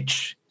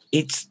Norwich,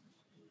 it's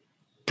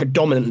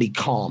predominantly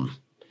calm.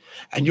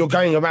 And you're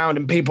going around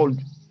and people...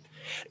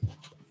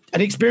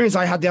 An experience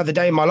I had the other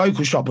day in my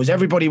local shop was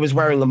everybody was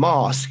wearing a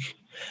mask.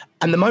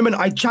 And the moment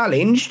I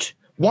challenged,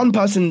 one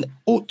person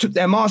took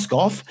their mask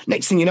off.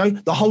 Next thing you know,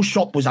 the whole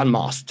shop was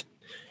unmasked.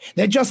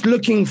 They're just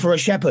looking for a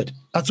shepherd.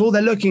 That's all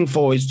they're looking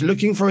for, is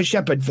looking for a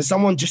shepherd, for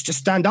someone just to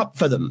stand up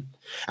for them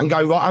and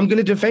go, right, I'm going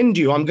to defend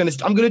you. I'm going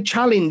to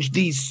challenge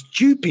these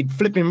stupid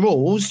flipping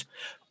rules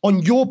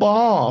on your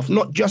behalf,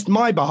 not just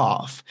my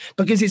behalf,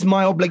 because it's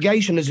my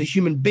obligation as a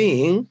human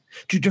being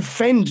to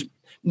defend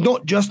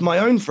not just my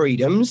own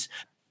freedoms,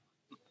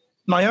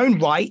 my own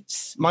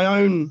rights, my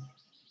own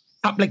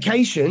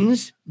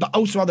applications, but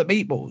also other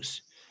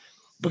people's.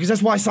 Because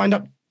that's why I signed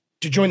up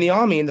to join the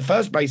army in the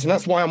first place, and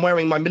that's why I'm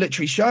wearing my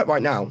military shirt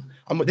right now.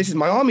 This is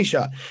my army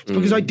shirt. It's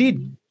because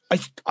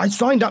I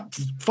signed up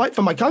to fight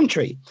for my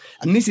country,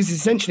 and this is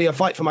essentially a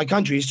fight for my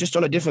country. It's just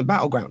on a different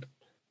battleground.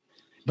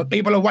 But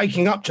people are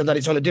waking up to that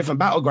it's on a different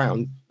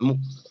battleground.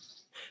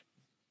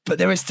 But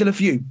there is still a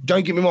few.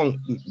 Don't get me wrong.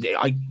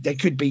 There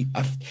could be.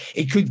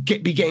 It could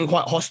be getting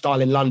quite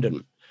hostile in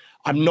London.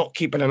 I'm not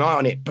keeping an eye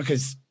on it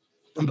because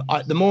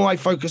the more I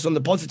focus on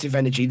the positive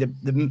energy,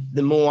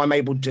 the more I'm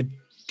able to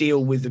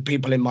deal with the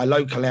people in my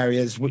local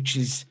areas, which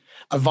is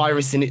a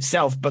virus in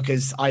itself,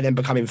 because I then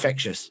become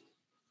infectious.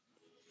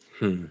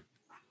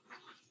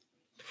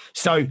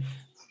 So,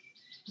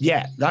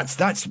 yeah, that's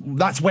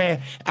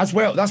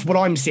what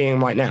I'm seeing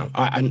right now.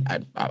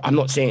 I'm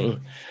not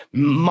seeing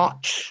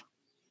much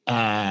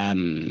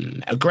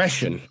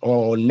aggression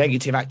or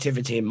negative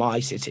activity in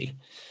my city.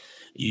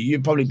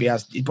 It'd probably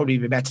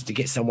be better to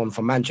get someone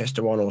from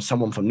Manchester on, or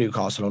someone from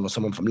Newcastle on, or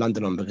someone from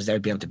London on, because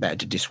they'd be able to better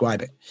to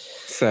describe it.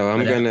 So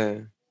I'm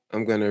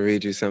gonna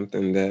read you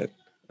something that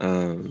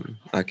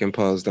I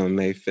composed on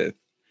May 5th,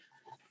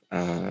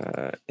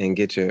 and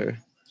get your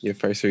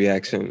first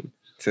reaction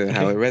to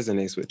how it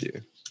resonates with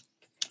you.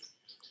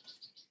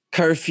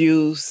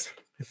 Curfews,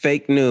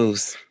 fake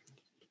news,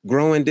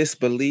 growing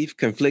disbelief,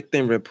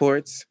 conflicting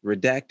reports,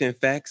 redacting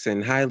facts,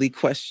 and highly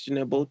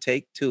questionable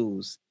take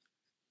twos.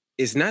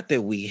 It's not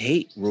that we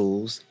hate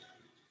rules,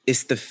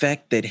 it's the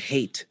fact that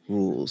hate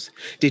rules.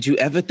 Did you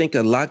ever think a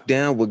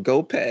lockdown would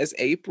go past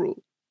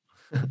April?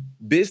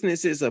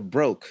 Businesses are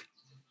broke.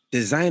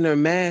 Designer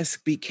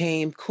masks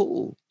became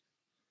cool.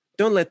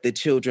 Don't let the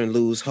children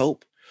lose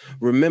hope.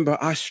 Remember,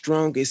 our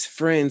strongest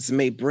friends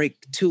may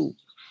break too.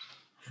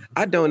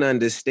 I don't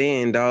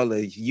understand all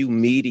of you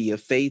media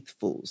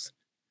faithfuls.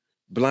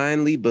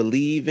 Blindly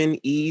believing,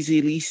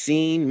 easily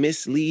seen,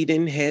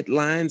 misleading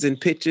headlines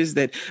and pictures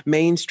that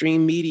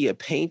mainstream media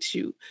paints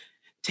you.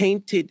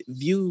 Tainted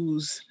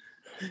views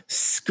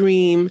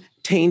scream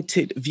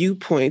tainted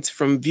viewpoints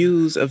from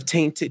views of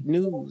tainted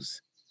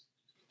news.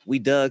 We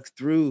dug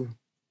through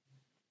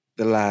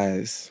the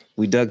lies.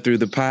 We dug through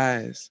the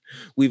pies.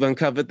 We've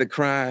uncovered the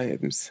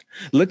crimes.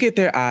 Look at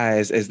their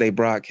eyes as they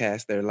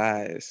broadcast their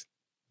lies.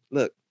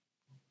 Look,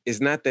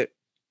 it's not that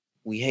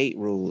we hate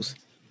rules.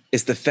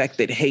 It's the fact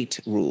that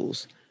hate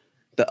rules.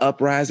 The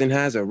uprising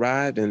has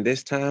arrived, and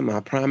this time I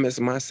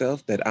promise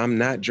myself that I'm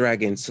not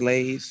dragging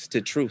slaves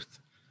to truth.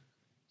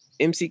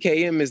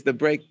 MCKM is the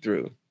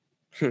breakthrough.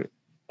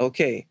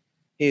 Okay,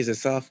 here's a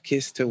soft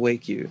kiss to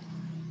wake you.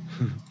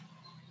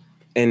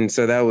 And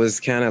so that was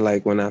kind of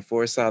like when I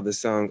foresaw the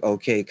song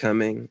Okay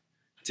coming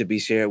to be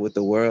shared with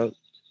the world.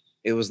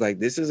 It was like,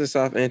 this is a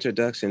soft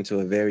introduction to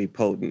a very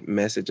potent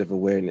message of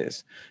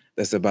awareness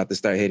that's about to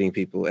start hitting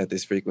people at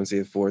this frequency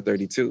of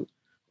 432.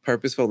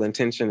 Purposeful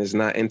intention is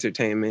not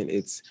entertainment,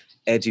 it's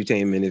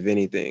edutainment, if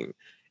anything.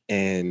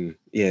 And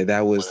yeah,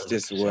 that was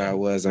just where I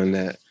was on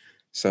that.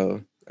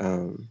 So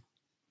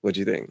what'd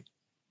you think?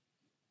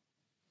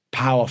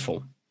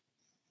 Powerful,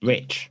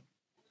 rich,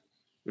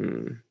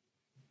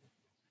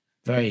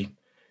 very.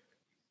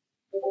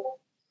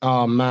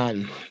 Oh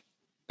man,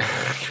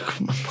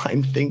 my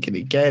mind thinking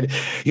again.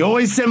 You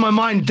always send my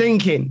mind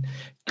thinking,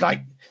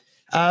 like,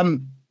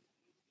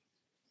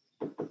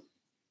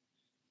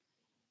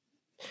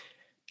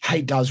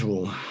 hate does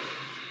rule.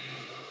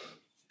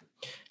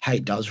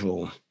 hate does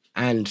rule.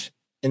 And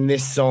in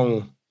this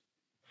song,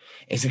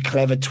 it's a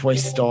clever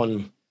twist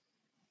on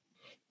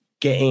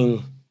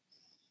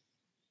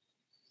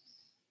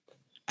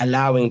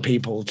allowing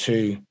people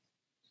to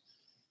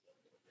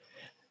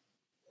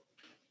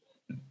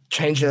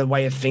change their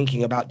way of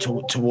thinking about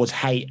towards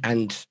hate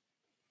and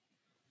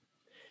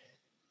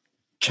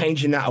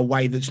changing that a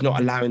way that's not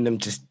allowing them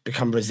to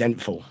become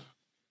resentful.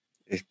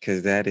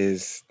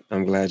 Because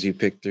I'm glad you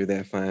picked through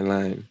that fine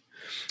line.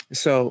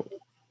 So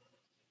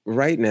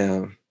right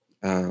now,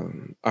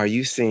 are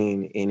you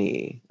seeing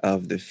any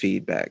of the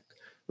feedback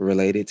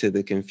related to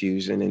the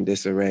confusion and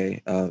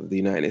disarray of the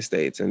United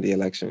States and the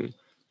election?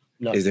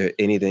 No. Is there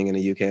anything in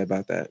the UK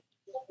about that?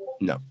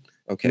 No.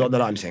 Okay. Not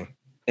that I'm seeing.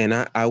 And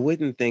I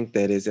wouldn't think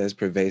that is as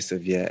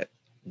pervasive yet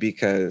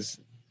because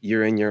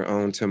you're in your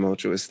own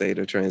tumultuous state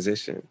of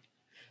transition.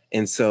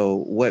 And so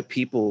what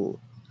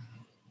people,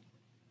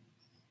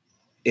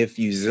 if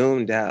you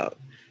zoomed out,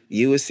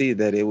 you would see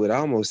that it would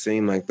almost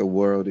seem like the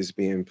world is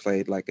being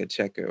played like a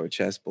checker or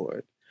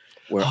chessboard,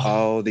 where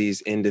all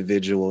these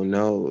individual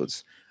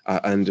nodes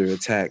are under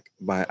attack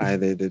by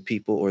either the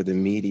people or the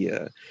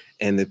media.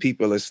 And the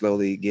people are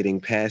slowly getting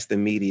past the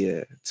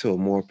media to a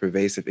more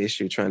pervasive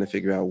issue, trying to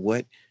figure out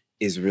what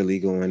is really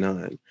going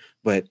on.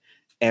 But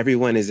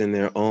everyone is in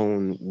their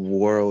own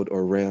world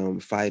or realm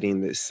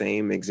fighting the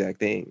same exact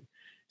thing.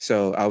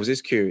 So I was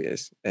just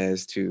curious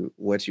as to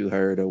what you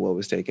heard or what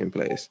was taking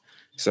place.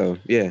 So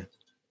yeah,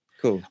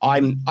 cool.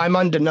 I'm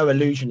under no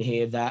illusion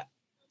here that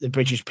the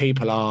British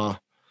people are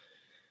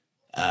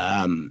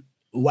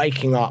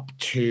waking up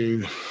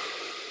to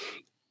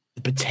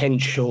the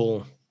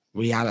potential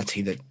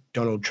reality that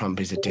Donald Trump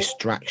is a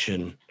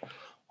distraction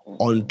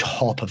on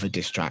top of a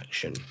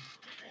distraction.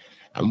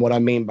 And what I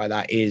mean by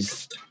that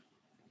is,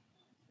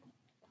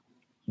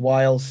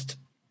 whilst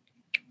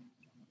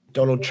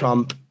Donald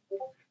Trump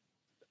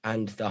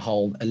and the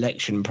whole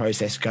election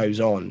process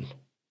goes on,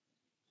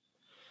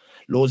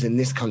 laws in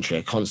this country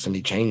are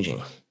constantly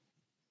changing.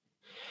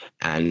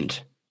 And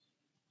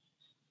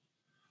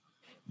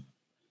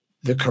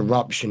the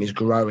corruption is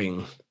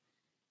growing.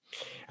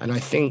 And I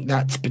think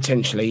that's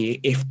potentially,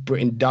 if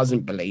Britain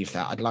doesn't believe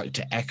that, I'd like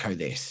to echo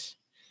this,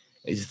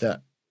 is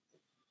that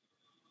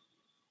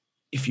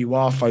if you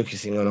are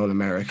focusing on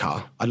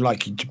America, I'd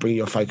like you to bring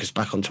your focus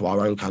back onto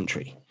our own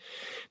country.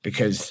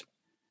 Because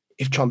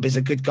if Trump is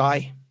a good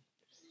guy,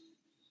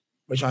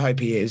 which I hope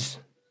he is,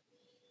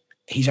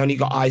 he's only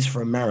got eyes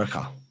for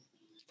America.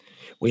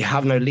 We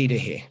have no leader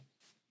here.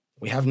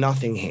 We have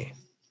nothing here.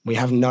 We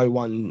have no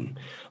one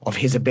of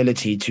his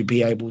ability to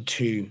be able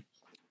to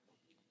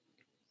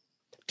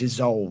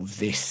dissolve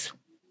this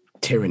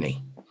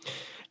tyranny.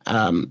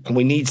 And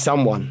we need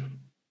someone.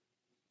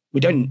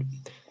 I'm going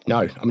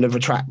to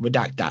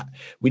redact that.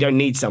 We don't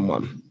need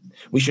someone.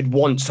 We should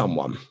want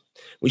someone.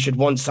 We should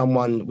want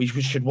someone. We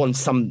should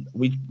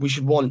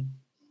want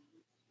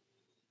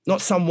not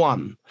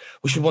someone.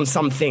 We should want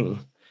something,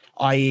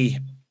 i.e.,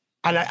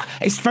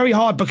 it's very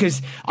hard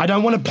because I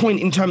don't want to point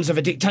in terms of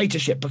a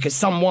dictatorship, because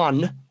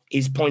someone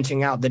is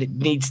pointing out that it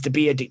needs to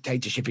be a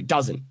dictatorship. It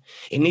doesn't.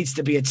 It needs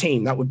to be a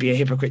team. That would be a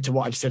hypocrite to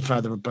what I've said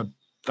further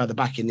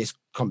back in this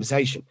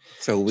conversation.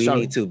 So we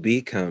need to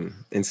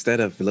become, instead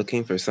of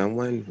looking for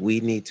someone, we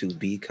need to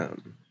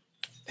become.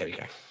 There we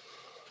go.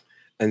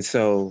 And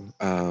so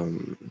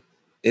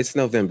it's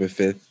November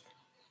 5th.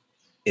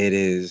 It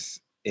is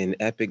an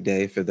epic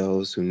day for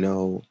those who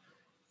know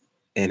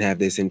and have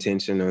this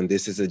intention on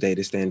this is a day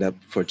to stand up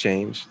for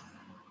change,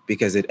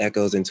 because it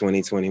echoes in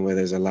 2020 where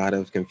there's a lot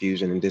of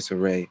confusion and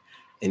disarray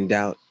and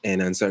doubt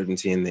and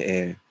uncertainty in the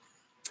air.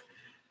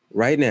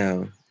 Right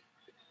now,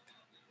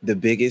 the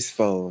biggest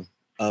foe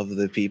of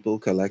the people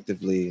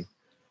collectively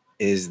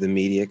is the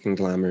media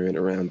conglomerate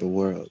around the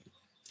world.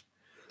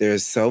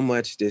 There's so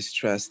much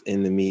distrust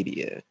in the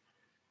media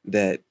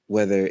that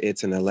whether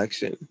it's an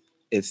election,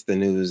 it's the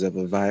news of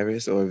a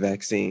virus or a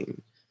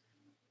vaccine,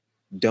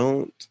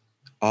 don't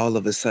all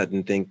of a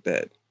sudden think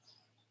that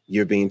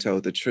you're being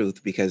told the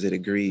truth because it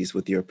agrees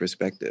with your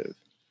perspective,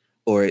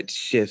 or it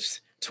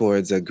shifts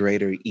towards a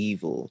greater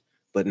evil,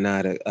 but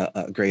not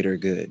a greater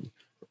good.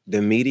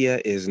 The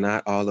media is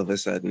not all of a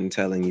sudden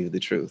telling you the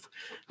truth,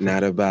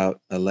 not about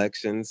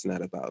elections,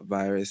 not about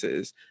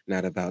viruses,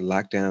 not about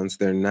lockdowns.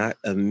 They're not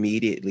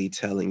immediately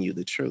telling you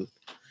the truth.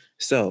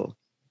 So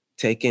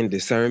take in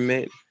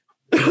discernment.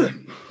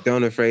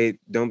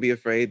 Don't be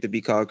afraid to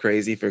be called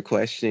crazy for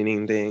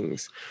questioning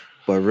things,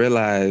 but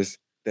realize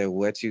that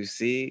what you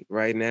see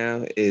right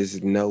now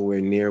is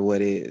nowhere near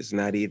what is,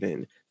 not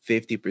even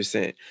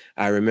 50%.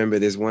 I remember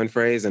this one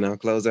phrase, and I'll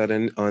close out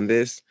on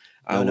this.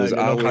 I was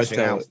always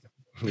told.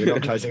 You're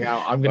not closing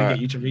out. I'm going to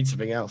get you to read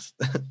something else.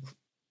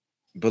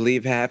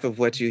 Believe half of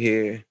what you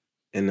hear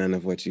and none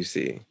of what you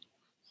see.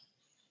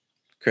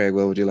 Craig,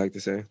 what would you like to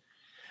say?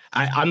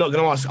 I'm not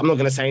going to ask. I'm not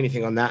going to say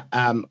anything on that.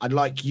 I'd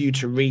like you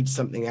to read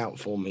something out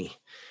for me.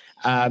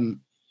 I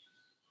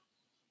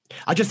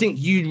just think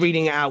you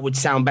reading it out would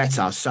sound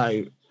better.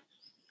 So,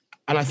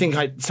 and I think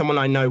someone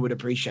I know would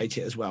appreciate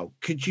it as well.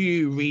 Could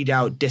you read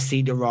out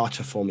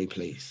Desiderata for me,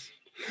 please?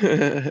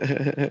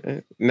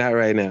 Not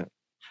right now.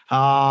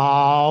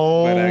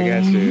 Oh. But I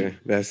got you.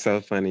 That's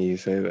so funny you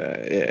say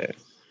that. Yeah.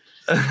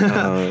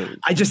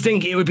 I just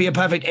think it would be a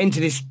perfect end to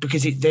this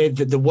because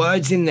the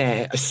words in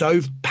there are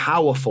so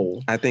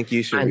powerful. I think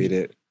you should read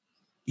it.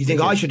 You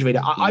think I should read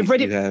it? I've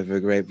read it. You have a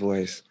great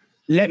voice.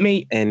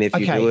 And if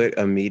you do it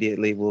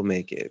immediately, we'll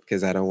make it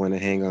because I don't want to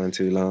hang on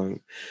too long.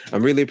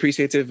 I'm really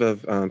appreciative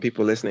of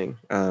people listening.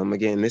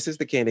 Again, this is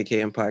the Candid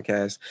KM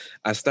podcast.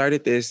 I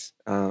started this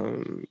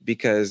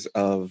because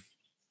of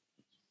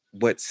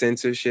what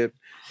censorship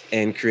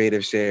and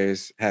creative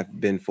shares have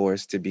been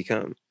forced to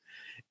become.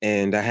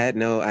 And I had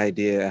no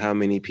idea how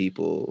many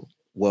people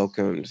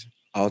welcomed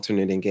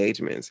alternate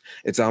engagements.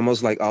 It's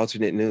almost like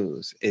alternate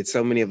news. It's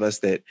so many of us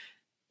that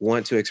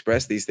want to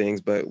express these things,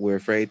 but we're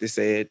afraid to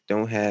say it,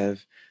 don't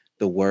have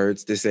the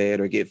words to say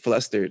it, or get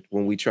flustered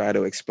when we try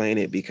to explain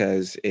it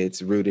because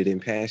it's rooted in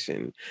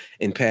passion.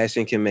 And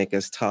passion can make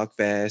us talk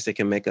fast. It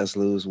can make us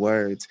lose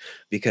words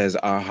because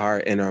our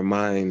heart and our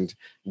mind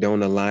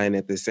don't align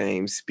at the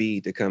same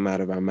speed to come out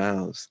of our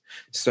mouths.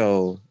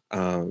 So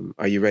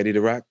are you ready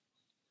to rock?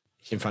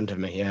 In front of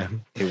me, yeah.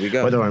 Here we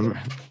go.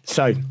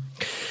 So,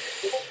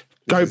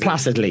 go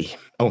placidly.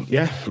 Oh,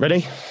 yeah,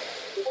 ready?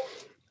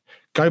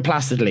 Go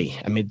placidly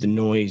amid the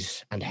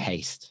noise and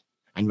haste,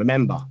 and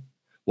remember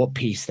what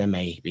peace there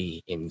may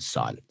be in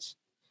silence.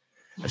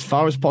 As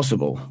far as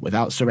possible,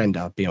 without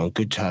surrender, be on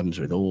good terms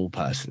with all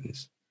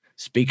persons.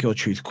 Speak your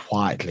truth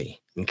quietly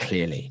and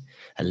clearly,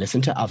 and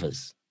listen to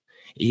others,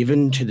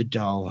 even to the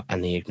dull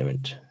and the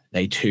ignorant.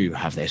 They too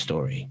have their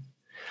story.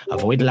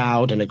 Avoid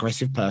loud and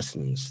aggressive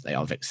persons. They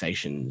are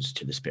vexations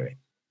to the spirit.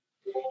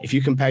 If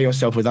you compare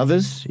yourself with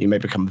others, you may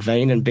become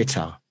vain and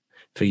bitter.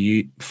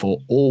 For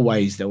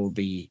always there will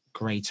be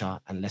greater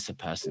and lesser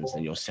persons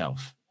than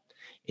yourself.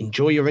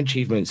 Enjoy your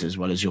achievements as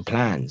well as your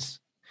plans.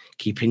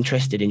 Keep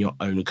interested in your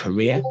own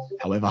career.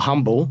 However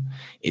humble,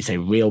 it's a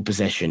real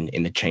possession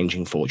in the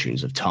changing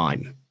fortunes of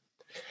time.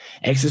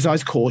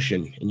 Exercise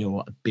caution in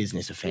your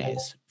business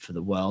affairs, for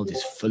the world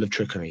is full of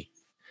trickery.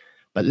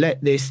 But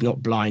let this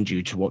not blind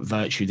you to what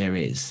virtue there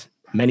is.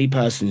 Many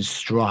persons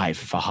strive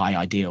for high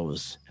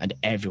ideals, and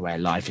everywhere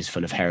life is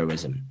full of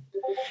heroism.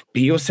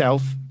 Be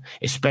yourself,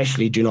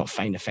 especially do not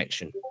feign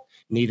affection.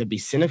 Neither be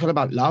cynical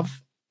about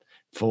love,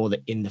 for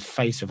in the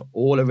face of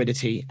all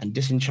aridity and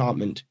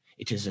disenchantment,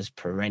 it is as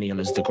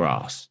perennial as the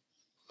grass.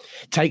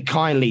 Take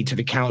kindly to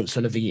the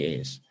counsel of the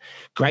years,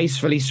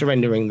 gracefully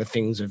surrendering the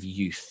things of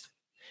youth.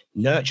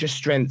 Nurture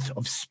strength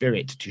of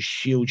spirit to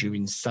shield you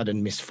in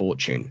sudden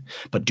misfortune,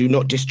 but do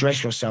not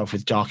distress yourself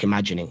with dark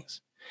imaginings.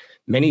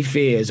 Many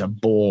fears are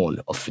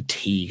born of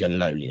fatigue and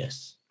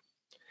loneliness.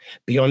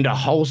 Beyond a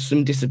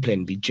wholesome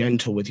discipline, be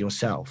gentle with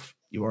yourself.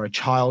 You are a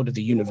child of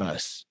the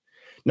universe,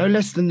 no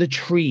less than the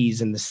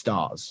trees and the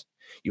stars.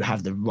 You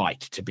have the right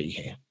to be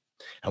here.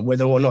 And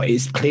whether or not it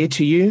is clear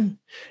to you,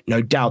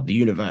 no doubt the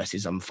universe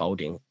is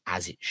unfolding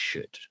as it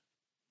should.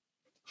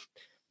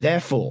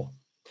 Therefore,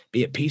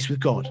 be at peace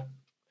with God,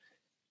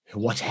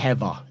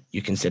 whatever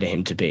you consider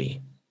him to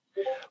be.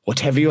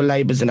 Whatever your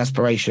labors and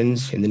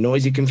aspirations in the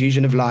noisy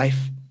confusion of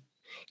life,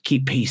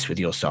 keep peace with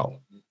your soul.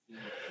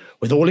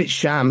 With all its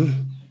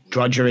sham,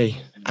 drudgery,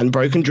 and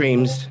broken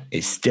dreams,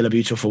 it's still a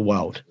beautiful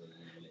world.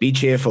 Be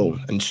cheerful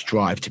and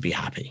strive to be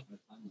happy.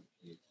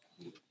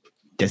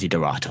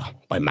 Desiderata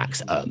by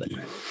Max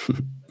Ehrmann.